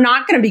like, we're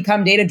not going to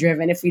become data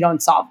driven if we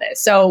don't solve this.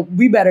 So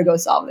we better go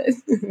solve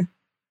this.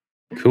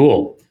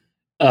 Cool.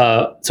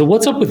 So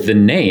what's up with the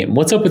name?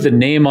 What's up with the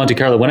name Monte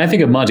Carlo? When I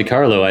think of Monte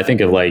Carlo, I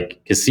think of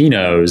like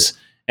casinos.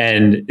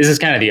 And this is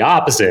kind of the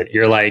opposite.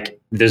 You're like,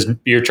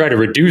 you're trying to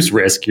reduce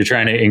risk. You're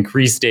trying to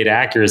increase data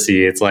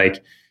accuracy. It's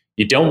like,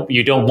 you don't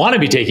want to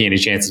be taking any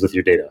chances with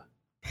your data.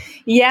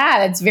 Yeah,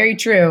 that's very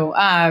true.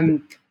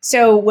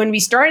 So when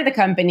we started the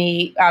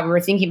company, we were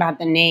thinking about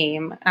the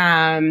name,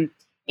 and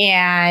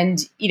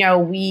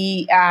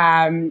we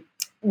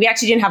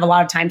actually didn't have a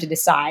lot of time to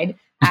decide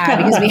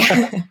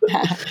because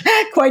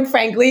quite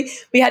frankly,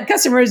 we had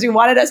customers who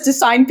wanted us to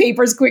sign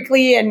papers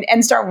quickly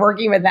and start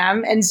working with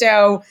them, and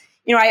so.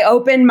 I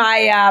opened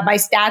my my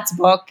stats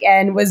book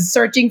and was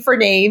searching for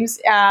names.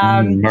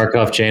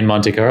 Markov chain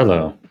Monte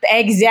Carlo.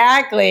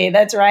 Exactly.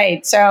 That's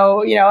right.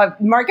 So,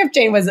 Markov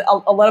chain was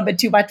a little bit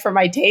too much for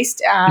my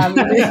taste.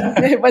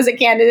 It was a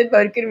candidate,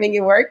 but it couldn't make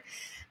it work.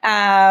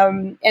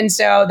 And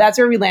so that's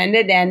where we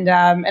landed.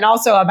 And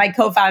also my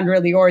co-founder,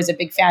 Lior, is a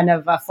big fan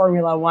of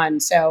Formula One.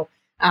 So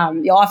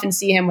you'll often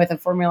see him with a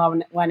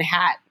Formula One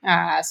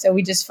hat. So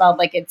we just felt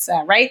like it's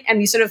right. And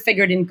we sort of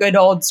figured in good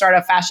old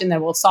startup fashion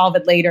that we'll solve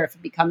it later if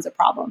it becomes a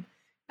problem.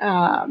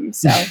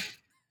 Nice.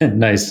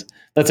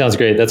 That sounds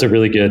great. That's a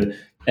really good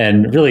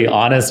and really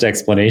honest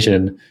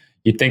explanation.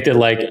 You'd think that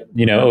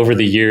over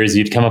the years,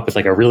 you'd come up with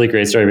a really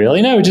great story.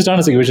 But just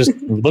honestly, we're just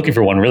looking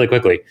for one really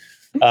quickly.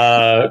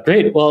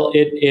 Great. Well,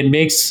 it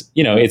makes,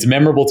 it's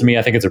memorable to me.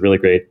 I think it's a really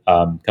great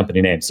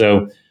company name.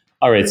 So,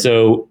 all right.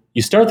 So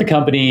you start the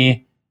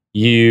company,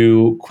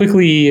 you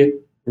quickly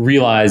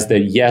realize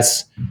that,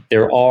 yes,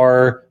 there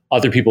are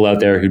other people out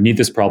there who need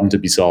this problem to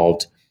be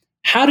solved.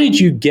 How did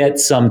you get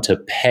some to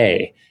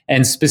pay?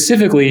 And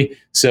specifically,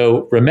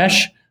 so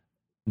Ramesh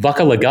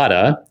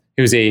Vakkalagada,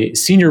 who's a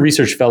senior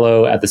research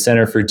fellow at the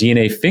Center for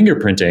DNA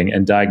Fingerprinting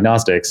and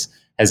Diagnostics,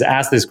 has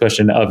asked this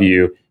question of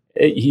you.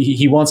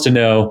 He wants to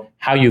know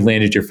how you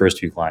landed your first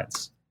few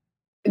clients.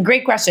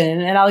 Great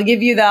question. And I'll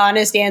give you the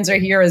honest answer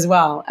here as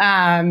well.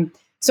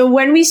 So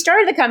when we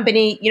started the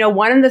company,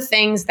 one of the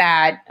things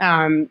that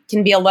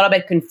can be a little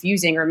bit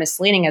confusing or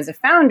misleading as a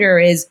founder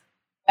is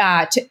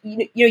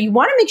you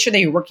want to make sure that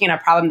you're working on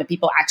a problem that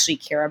people actually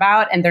care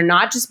about and they're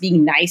not just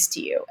being nice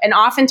to you. And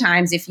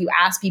oftentimes if you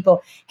ask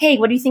people, hey,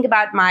 what do you think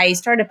about my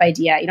startup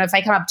idea? If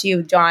I come up to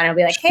you, John, I'll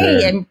be like,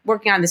 hey, I'm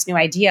working on this new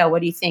idea.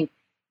 What do you think?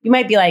 You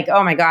might be like,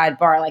 oh my God,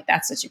 Bar,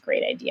 that's such a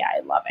great idea.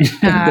 I love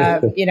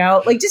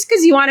it. Just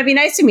because you want to be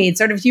nice to me, it's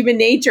sort of human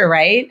nature,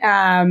 right?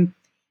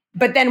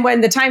 But then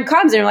when the time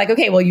comes and you're like,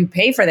 okay, well, you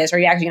pay for this. Are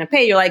you actually going to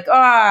pay? You're like,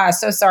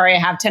 so sorry. I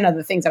have 10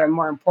 other things that are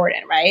more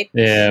important, right?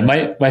 Yeah.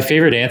 My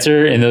favorite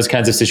answer in those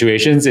kinds of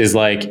situations is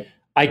I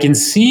can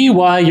see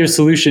why your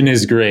solution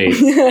is great,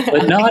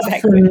 but not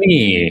for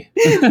me.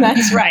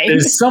 That's right.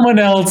 There's someone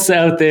else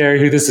out there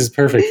who this is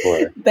perfect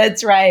for.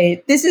 That's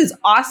right. This is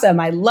awesome.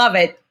 I love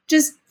it.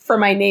 Just for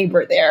my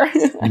neighbor there.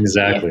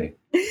 Exactly.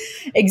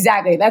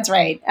 Exactly. That's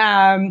right.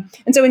 And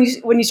so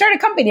when you start a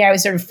company, I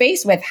was sort of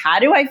faced with how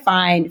do I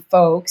find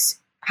folks?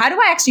 How do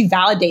I actually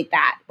validate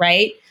that?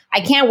 Right.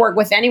 I can't work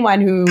with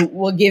anyone who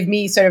will give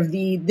me sort of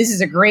this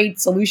is a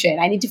great solution.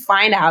 I need to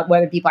find out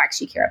whether people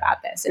actually care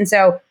about this. And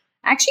so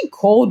I actually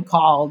cold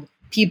called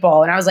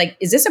people and I was like,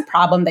 is this a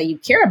problem that you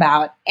care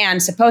about?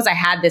 And suppose I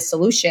had this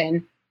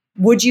solution,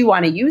 would you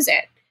want to use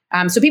it?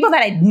 So people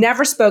that I'd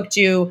never spoke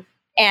to,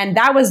 and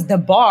that was the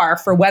bar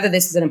for whether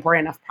this is an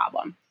important enough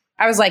problem.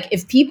 I was like,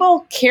 if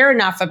people care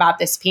enough about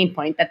this pain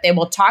point that they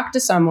will talk to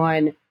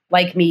someone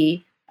like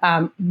me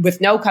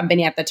with no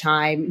company at the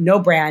time, no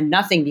brand,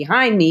 nothing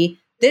behind me,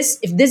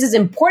 if this is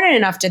important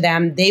enough to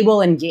them, they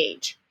will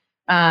engage.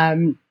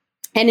 And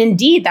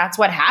indeed, that's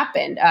what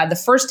happened. The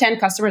first 10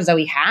 customers that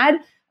we had,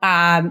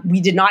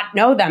 we did not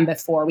know them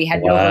before. We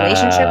had no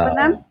relationship with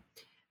them.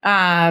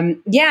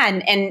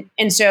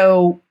 And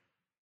so,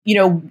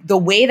 the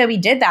way that we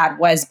did that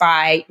was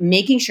by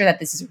making sure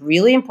that this is a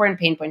really important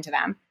pain point to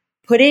them,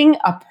 putting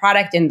a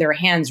product in their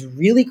hands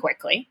really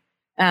quickly.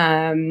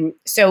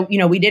 So,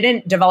 we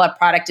didn't develop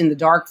product in the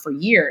dark for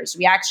years.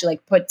 We actually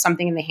put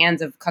something in the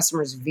hands of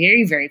customers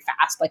very, very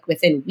fast,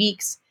 within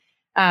weeks.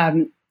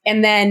 And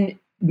then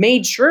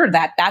made sure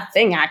that that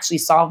thing actually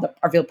solved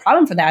a real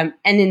problem for them.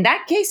 And in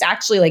that case,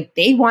 actually,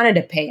 they wanted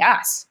to pay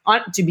us.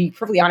 To be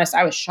perfectly honest,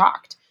 I was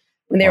shocked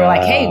when they were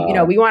like, hey,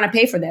 we want to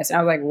pay for this. And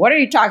I was like, what are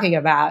you talking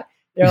about?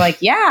 They're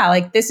like,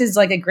 yeah, this is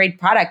a great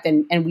product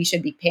and we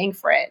should be paying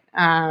for it.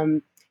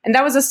 And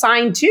that was a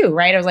sign too,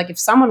 right? I was like, if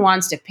someone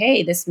wants to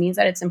pay, this means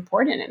that it's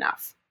important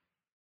enough.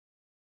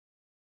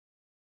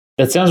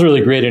 That sounds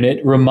really great. And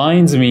it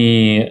reminds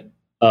me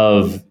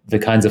of the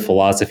kinds of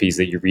philosophies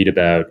that you read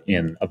about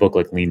in a book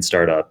like Lean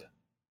Startup.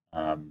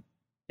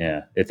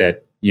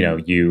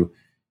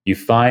 You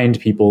find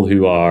people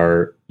who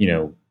are,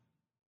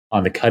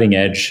 on the cutting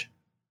edge,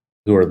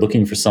 who are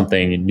looking for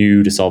something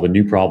new to solve a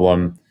new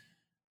problem.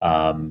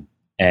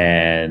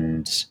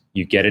 And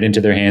you get it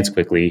into their hands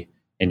quickly.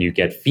 And you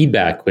get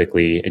feedback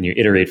quickly and you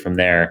iterate from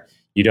there.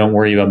 You don't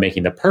worry about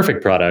making the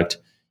perfect product.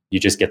 You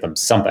just get them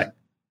something.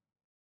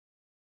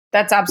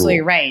 That's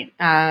absolutely right.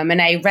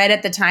 And I read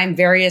at the time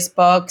various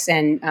books,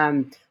 and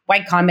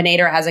Y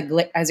Combinator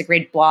has a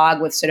great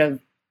blog with sort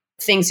of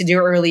things to do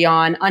early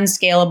on,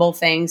 unscalable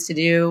things to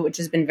do, which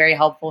has been very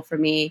helpful for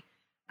me.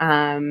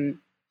 There's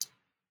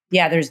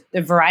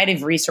a variety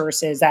of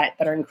resources that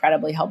are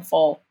incredibly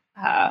helpful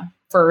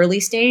for early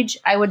stage.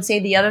 I would say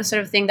the other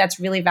sort of thing that's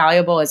really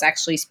valuable is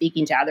actually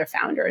speaking to other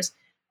founders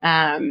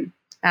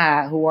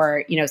who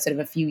are, sort of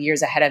a few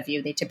years ahead of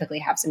you. They typically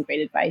have some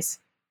great advice.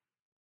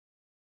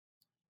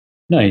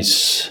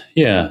 Nice.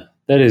 Yeah,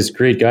 that is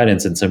great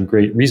guidance and some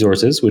great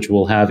resources, which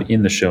we'll have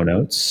in the show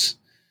notes.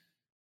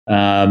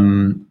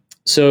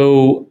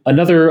 So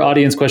another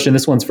audience question,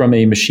 this one's from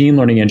a machine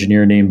learning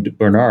engineer named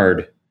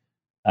Bernard,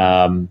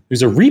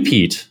 who's a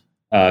repeat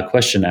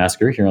question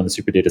asker here on the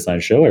Super Data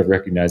Science Show. I've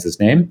recognized his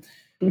name.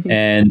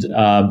 And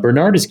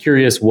Bernard is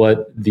curious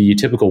what the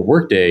typical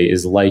workday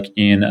is like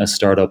in a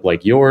startup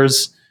like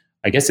yours.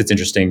 I guess it's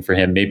interesting for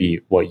him,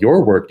 maybe what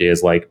your workday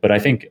is like, but I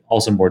think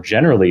also more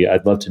generally,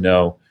 I'd love to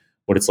know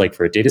what it's like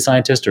for a data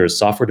scientist or a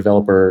software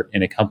developer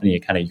in a company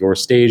at kind of your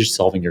stage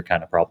solving your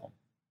kind of problem.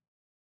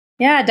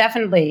 Yeah,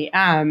 definitely.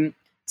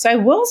 So I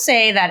will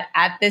say that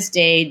at this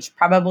stage,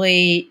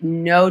 probably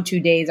no 2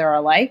 days are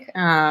alike.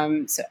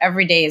 So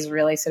every day is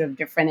really sort of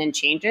different and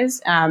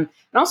changes. And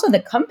also the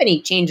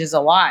company changes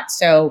a lot.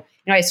 So,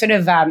 I was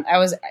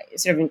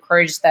sort of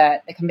encouraged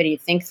the company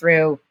to think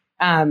through,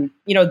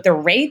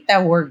 the rate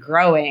that we're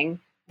growing,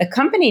 the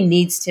company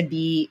needs to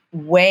be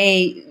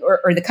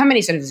or the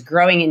company sort of is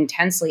growing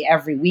intensely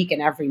every week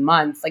and every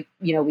month. Like,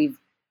 we've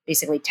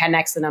basically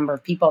 10x the number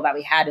of people that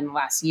we had in the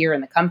last year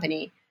in the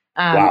company.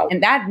 Wow.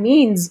 And that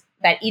means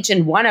that each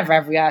and one of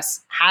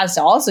us has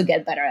to also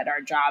get better at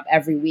our job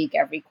every week,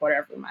 every quarter,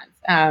 every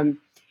month.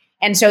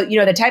 And so,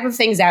 the type of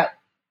things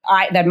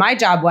that my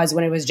job was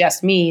when it was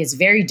just me is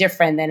very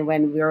different than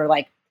when we were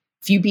like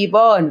few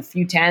people and a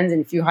few tens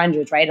and a few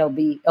hundreds, right?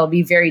 It'll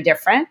be very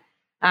different.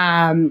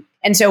 And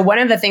so one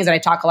of the things that I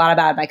talk a lot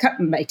about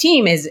my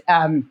team is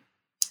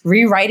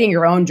rewriting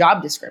your own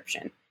job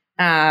description.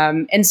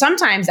 And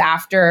sometimes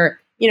after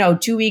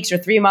 2 weeks or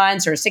 3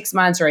 months or 6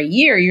 months or a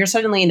year, you're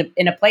suddenly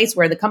in a place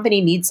where the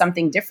company needs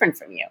something different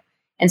from you.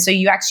 And so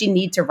you actually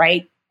need to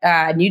write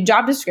a new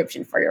job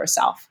description for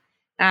yourself.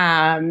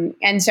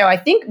 And so I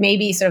think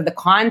maybe sort of the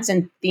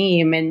constant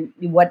theme and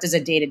what does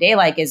a day-to-day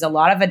like is a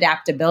lot of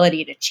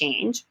adaptability to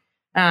change,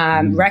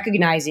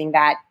 recognizing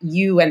that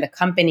you and the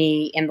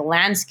company and the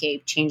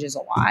landscape changes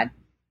a lot.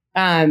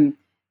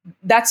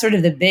 That's sort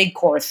of the big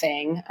core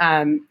thing.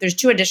 There's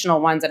two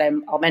additional ones that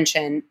I'll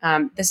mention.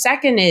 The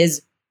second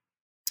is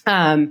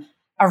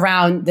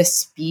around the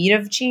speed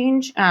of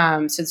change.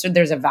 So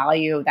there's a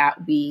value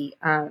that we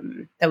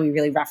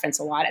really reference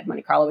a lot at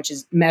Monte Carlo, which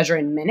is measure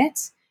in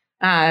minutes,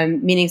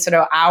 meaning sort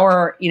of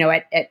our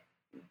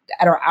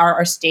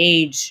our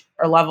stage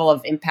or level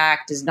of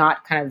impact is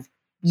not kind of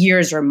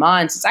years or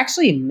months; it's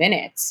actually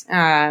minutes.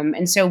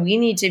 And so we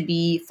need to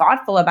be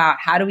thoughtful about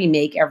how do we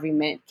make every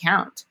minute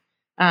count.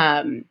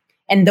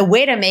 And the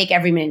way to make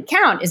every minute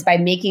count is by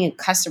making a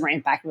customer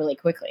impact really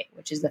quickly,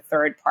 which is the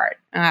third part.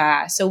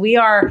 So we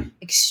are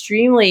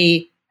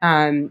extremely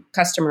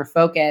customer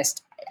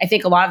focused. I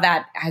think a lot of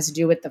that has to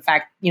do with the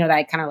fact, that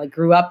I kind of like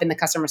grew up in the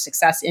customer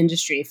success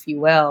industry, if you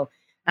will.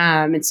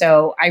 And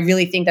so I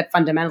really think that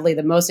fundamentally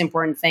the most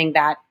important thing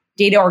that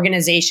data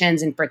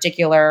organizations in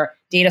particular,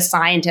 data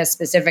scientists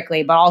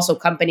specifically, but also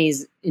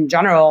companies in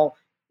general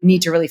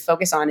need to really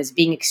focus on is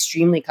being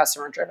extremely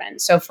customer driven.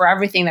 So for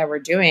everything that we're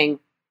doing,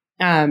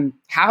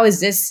 how is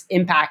this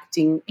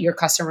impacting your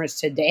customers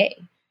today?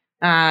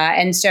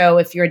 And so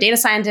if you're a data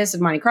scientist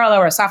at Monte Carlo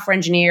or a software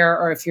engineer,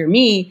 or if you're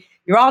me,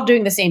 you're all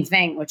doing the same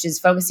thing, which is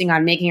focusing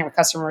on making our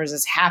customers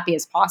as happy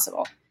as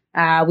possible.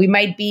 We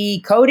might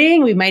be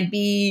coding, we might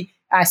be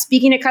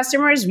speaking to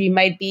customers, we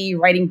might be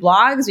writing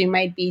blogs, we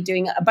might be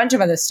doing a bunch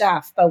of other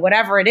stuff, but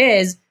whatever it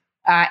is,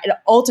 it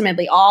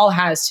ultimately all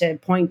has to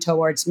point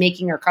towards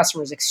making our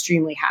customers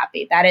extremely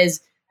happy. That is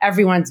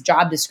everyone's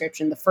job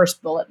description, the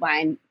first bullet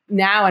line,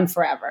 now and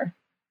forever.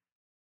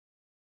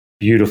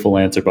 Beautiful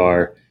answer,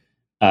 Bar.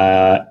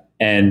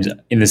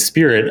 And in the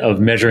spirit of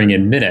measuring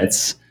in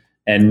minutes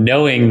and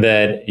knowing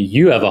that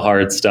you have a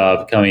hard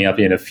stop coming up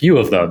in a few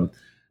of them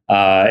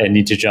and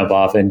need to jump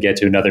off and get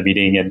to another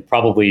meeting and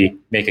probably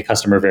make a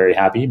customer very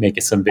happy,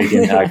 make some big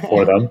impact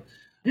for them.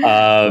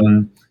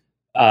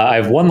 I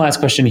have one last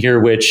question here,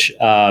 which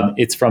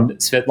it's from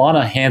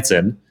Svetlana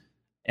Hansen.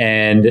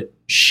 And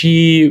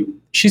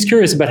she's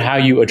curious about how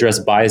you address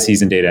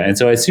biases in data. And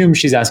so I assume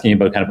she's asking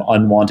about kind of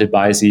unwanted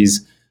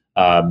biases.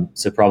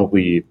 So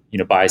probably,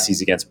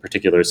 biases against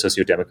particular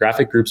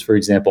sociodemographic groups, for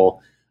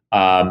example.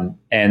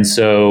 And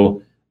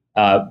so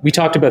we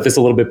talked about this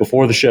a little bit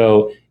before the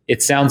show.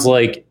 It sounds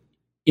like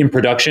in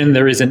production,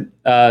 there isn't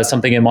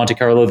something in Monte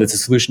Carlo that's a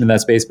solution in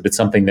that space, but it's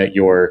something that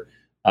you're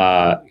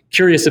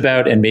curious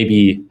about and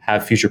maybe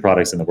have future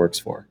products in the works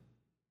for.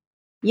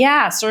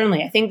 Yeah,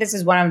 certainly. I think this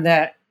is one of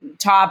the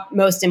top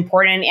most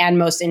important and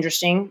most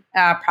interesting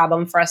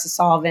problem for us to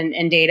solve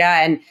in data,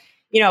 and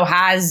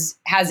has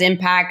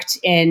impact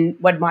in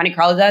what Monte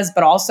Carlo does,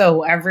 but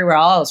also everywhere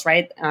else,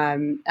 right?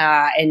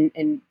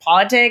 In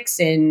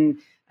politics, in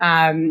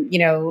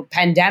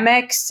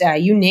pandemics,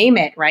 you name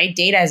it, right?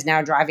 Data is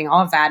now driving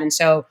all of that, and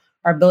so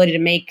our ability to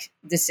make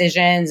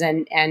decisions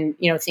and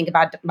think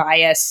about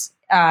bias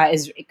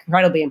is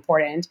incredibly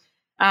important.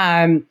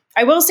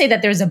 I will say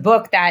that there's a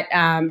book that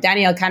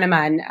Daniel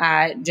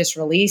Kahneman just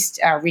released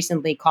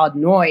recently called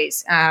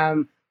Noise,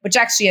 which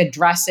actually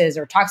addresses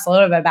or talks a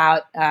little bit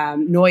about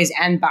noise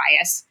and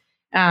bias.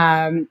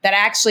 That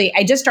actually,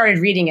 I just started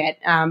reading it,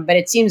 but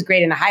it seems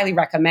great and I highly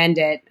recommend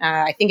it.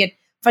 I think it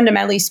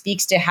fundamentally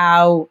speaks to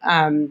how,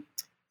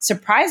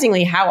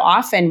 surprisingly, how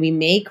often we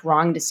make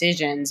wrong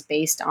decisions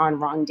based on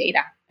wrong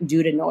data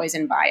due to noise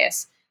and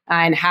bias,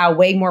 and how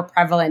way more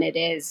prevalent it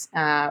is.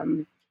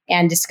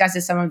 And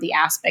discusses some of the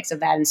aspects of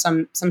that and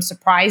some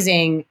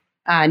surprising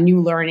new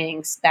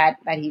learnings that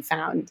he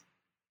found.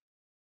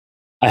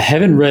 I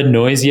haven't read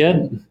Noise yet,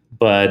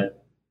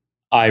 but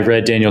I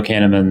read Daniel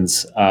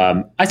Kahneman's.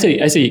 I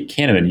say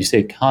Kahneman. You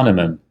say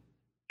Kahneman.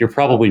 You're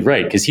probably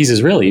right because he's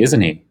Israeli,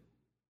 isn't he?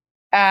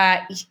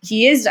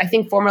 He is, I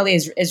think, formerly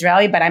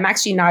Israeli, but I'm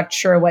actually not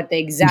sure what the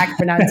exact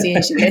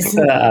pronunciation is.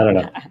 I don't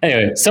know.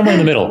 Anyway, somewhere in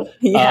the middle.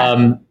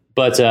 Yeah.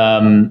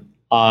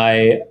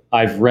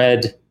 I've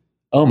read.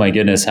 Oh my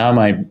goodness, how am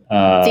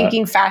I?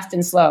 Thinking Fast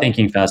and Slow.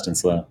 Thinking Fast and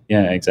Slow.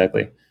 Yeah,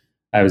 exactly.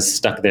 I was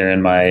stuck there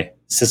in my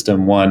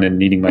System 1 and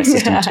needing my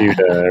System 2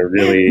 to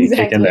really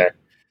kick in there.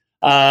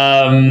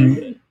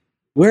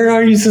 Where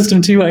are you,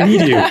 System 2? I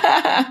need you.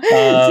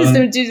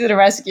 System 2 to the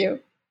rescue.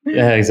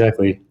 Yeah,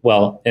 exactly.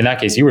 Well, in that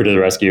case, you were to the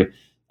rescue.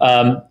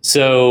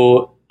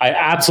 So I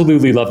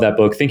absolutely love that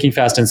book. Thinking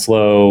Fast and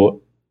Slow,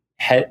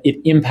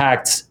 it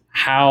impacts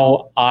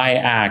how I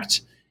act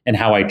and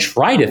how I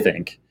try to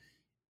think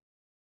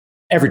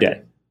every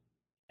day.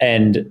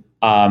 And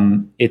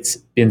it's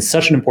been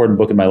such an important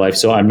book in my life.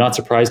 So I'm not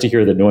surprised to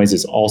hear that Noise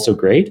is also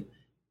great.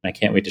 And I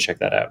can't wait to check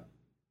that out.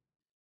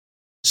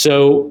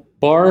 So,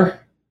 Bar,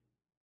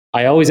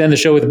 I always end the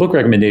show with a book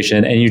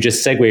recommendation, and you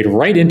just segued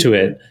right into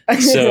it.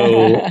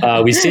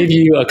 So we saved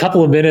you a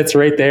couple of minutes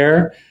right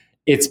there.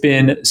 It's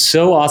been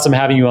so awesome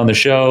having you on the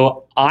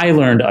show. I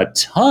learned a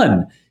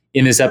ton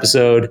in this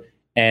episode,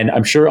 and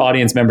I'm sure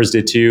audience members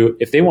did too.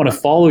 If they want to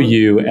follow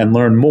you and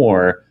learn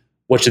more,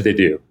 what should they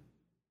do?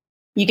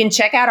 You can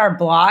check out our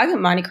blog,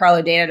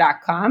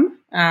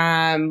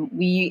 montecarlodata.com.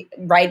 We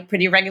write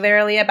pretty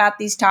regularly about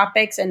these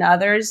topics and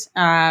others,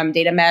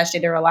 data mesh,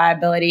 data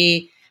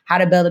reliability, how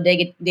to build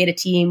a data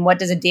team, what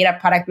does a data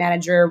product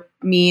manager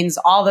means,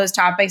 all those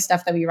topics,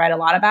 stuff that we write a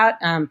lot about.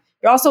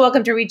 You're also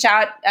welcome to reach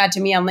out to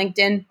me on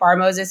LinkedIn, Bar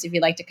Moses, if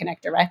you'd like to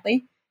connect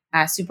directly.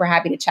 Super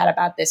happy to chat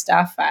about this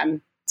stuff.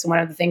 It's one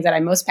of the things that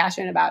I'm most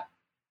passionate about.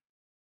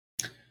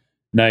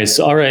 Nice.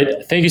 All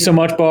right. Thank you so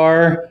much,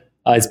 Bar.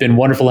 It's been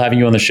wonderful having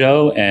you on the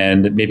show,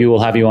 and maybe we'll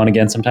have you on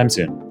again sometime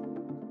soon.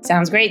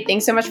 Sounds great.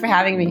 Thanks so much for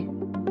having me.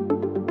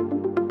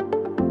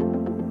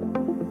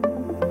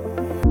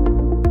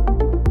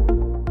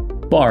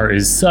 Bar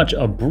is such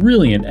a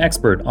brilliant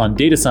expert on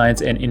data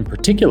science and in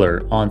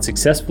particular on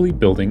successfully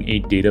building a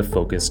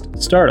data-focused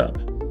startup.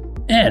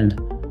 And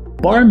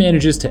Bar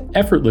manages to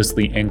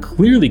effortlessly and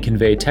clearly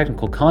convey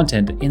technical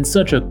content in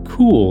such a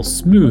cool,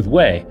 smooth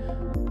way.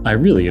 I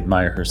really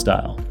admire her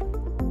style.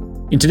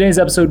 In today's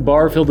episode,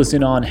 Bar filled us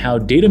in on how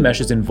data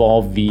meshes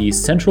involve the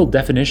central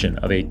definition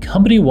of a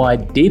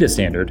company-wide data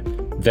standard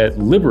that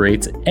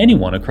liberates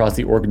anyone across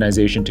the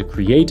organization to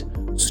create,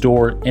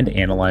 store, and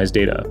analyze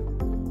data.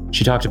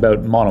 She talked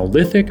about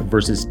monolithic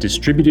versus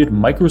distributed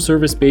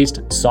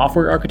microservice-based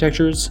software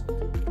architectures,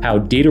 how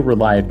data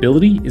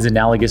reliability is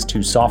analogous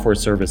to software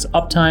service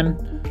uptime,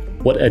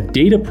 what a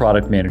data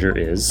product manager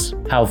is,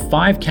 how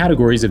 5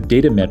 categories of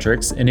data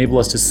metrics enable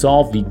us to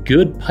solve the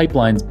good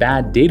pipeline's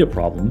bad data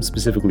problem,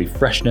 specifically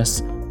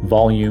freshness,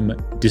 volume,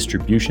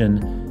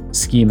 distribution,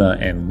 schema,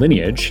 and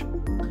lineage.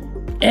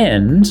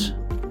 And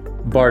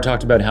Bar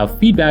talked about how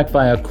feedback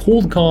via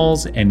cold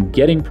calls and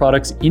getting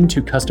products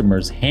into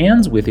customers'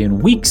 hands within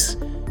weeks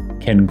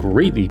can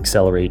greatly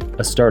accelerate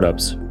a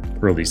startup's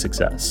early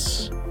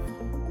success.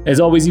 As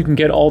always, you can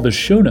get all the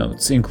show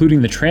notes,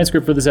 including the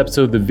transcript for this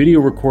episode, the video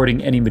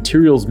recording, any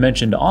materials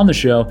mentioned on the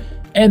show,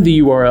 and the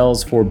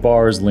URLs for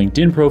Bar's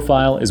LinkedIn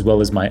profile, as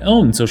well as my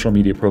own social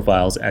media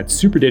profiles at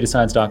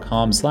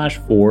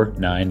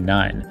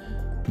superdatascience.com/499.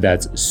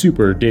 That's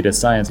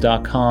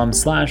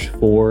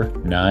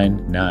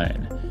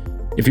superdatascience.com/499.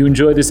 If you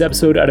enjoyed this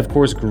episode, I'd of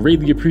course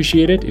greatly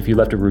appreciate it if you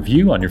left a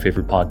review on your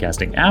favorite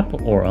podcasting app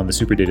or on the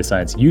Super Data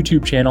Science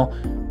YouTube channel,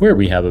 where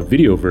we have a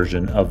video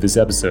version of this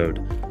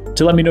episode.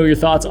 To let me know your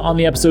thoughts on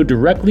the episode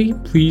directly,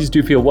 please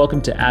do feel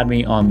welcome to add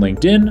me on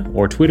LinkedIn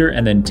or Twitter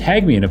and then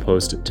tag me in a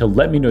post to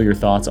let me know your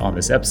thoughts on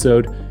this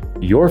episode.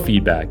 Your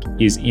feedback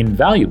is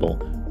invaluable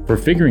for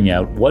figuring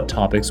out what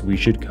topics we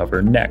should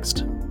cover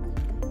next.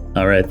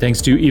 All right,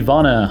 thanks to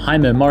Ivana,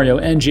 Jaime, Mario,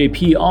 and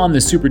JP on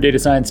the Super Data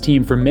Science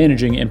team for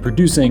managing and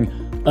producing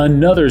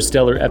another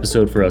stellar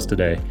episode for us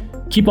today.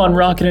 Keep on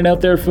rocking it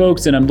out there,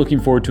 folks, and I'm looking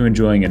forward to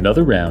enjoying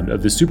another round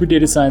of the Super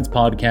Data Science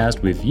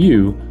podcast with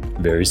you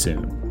very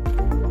soon.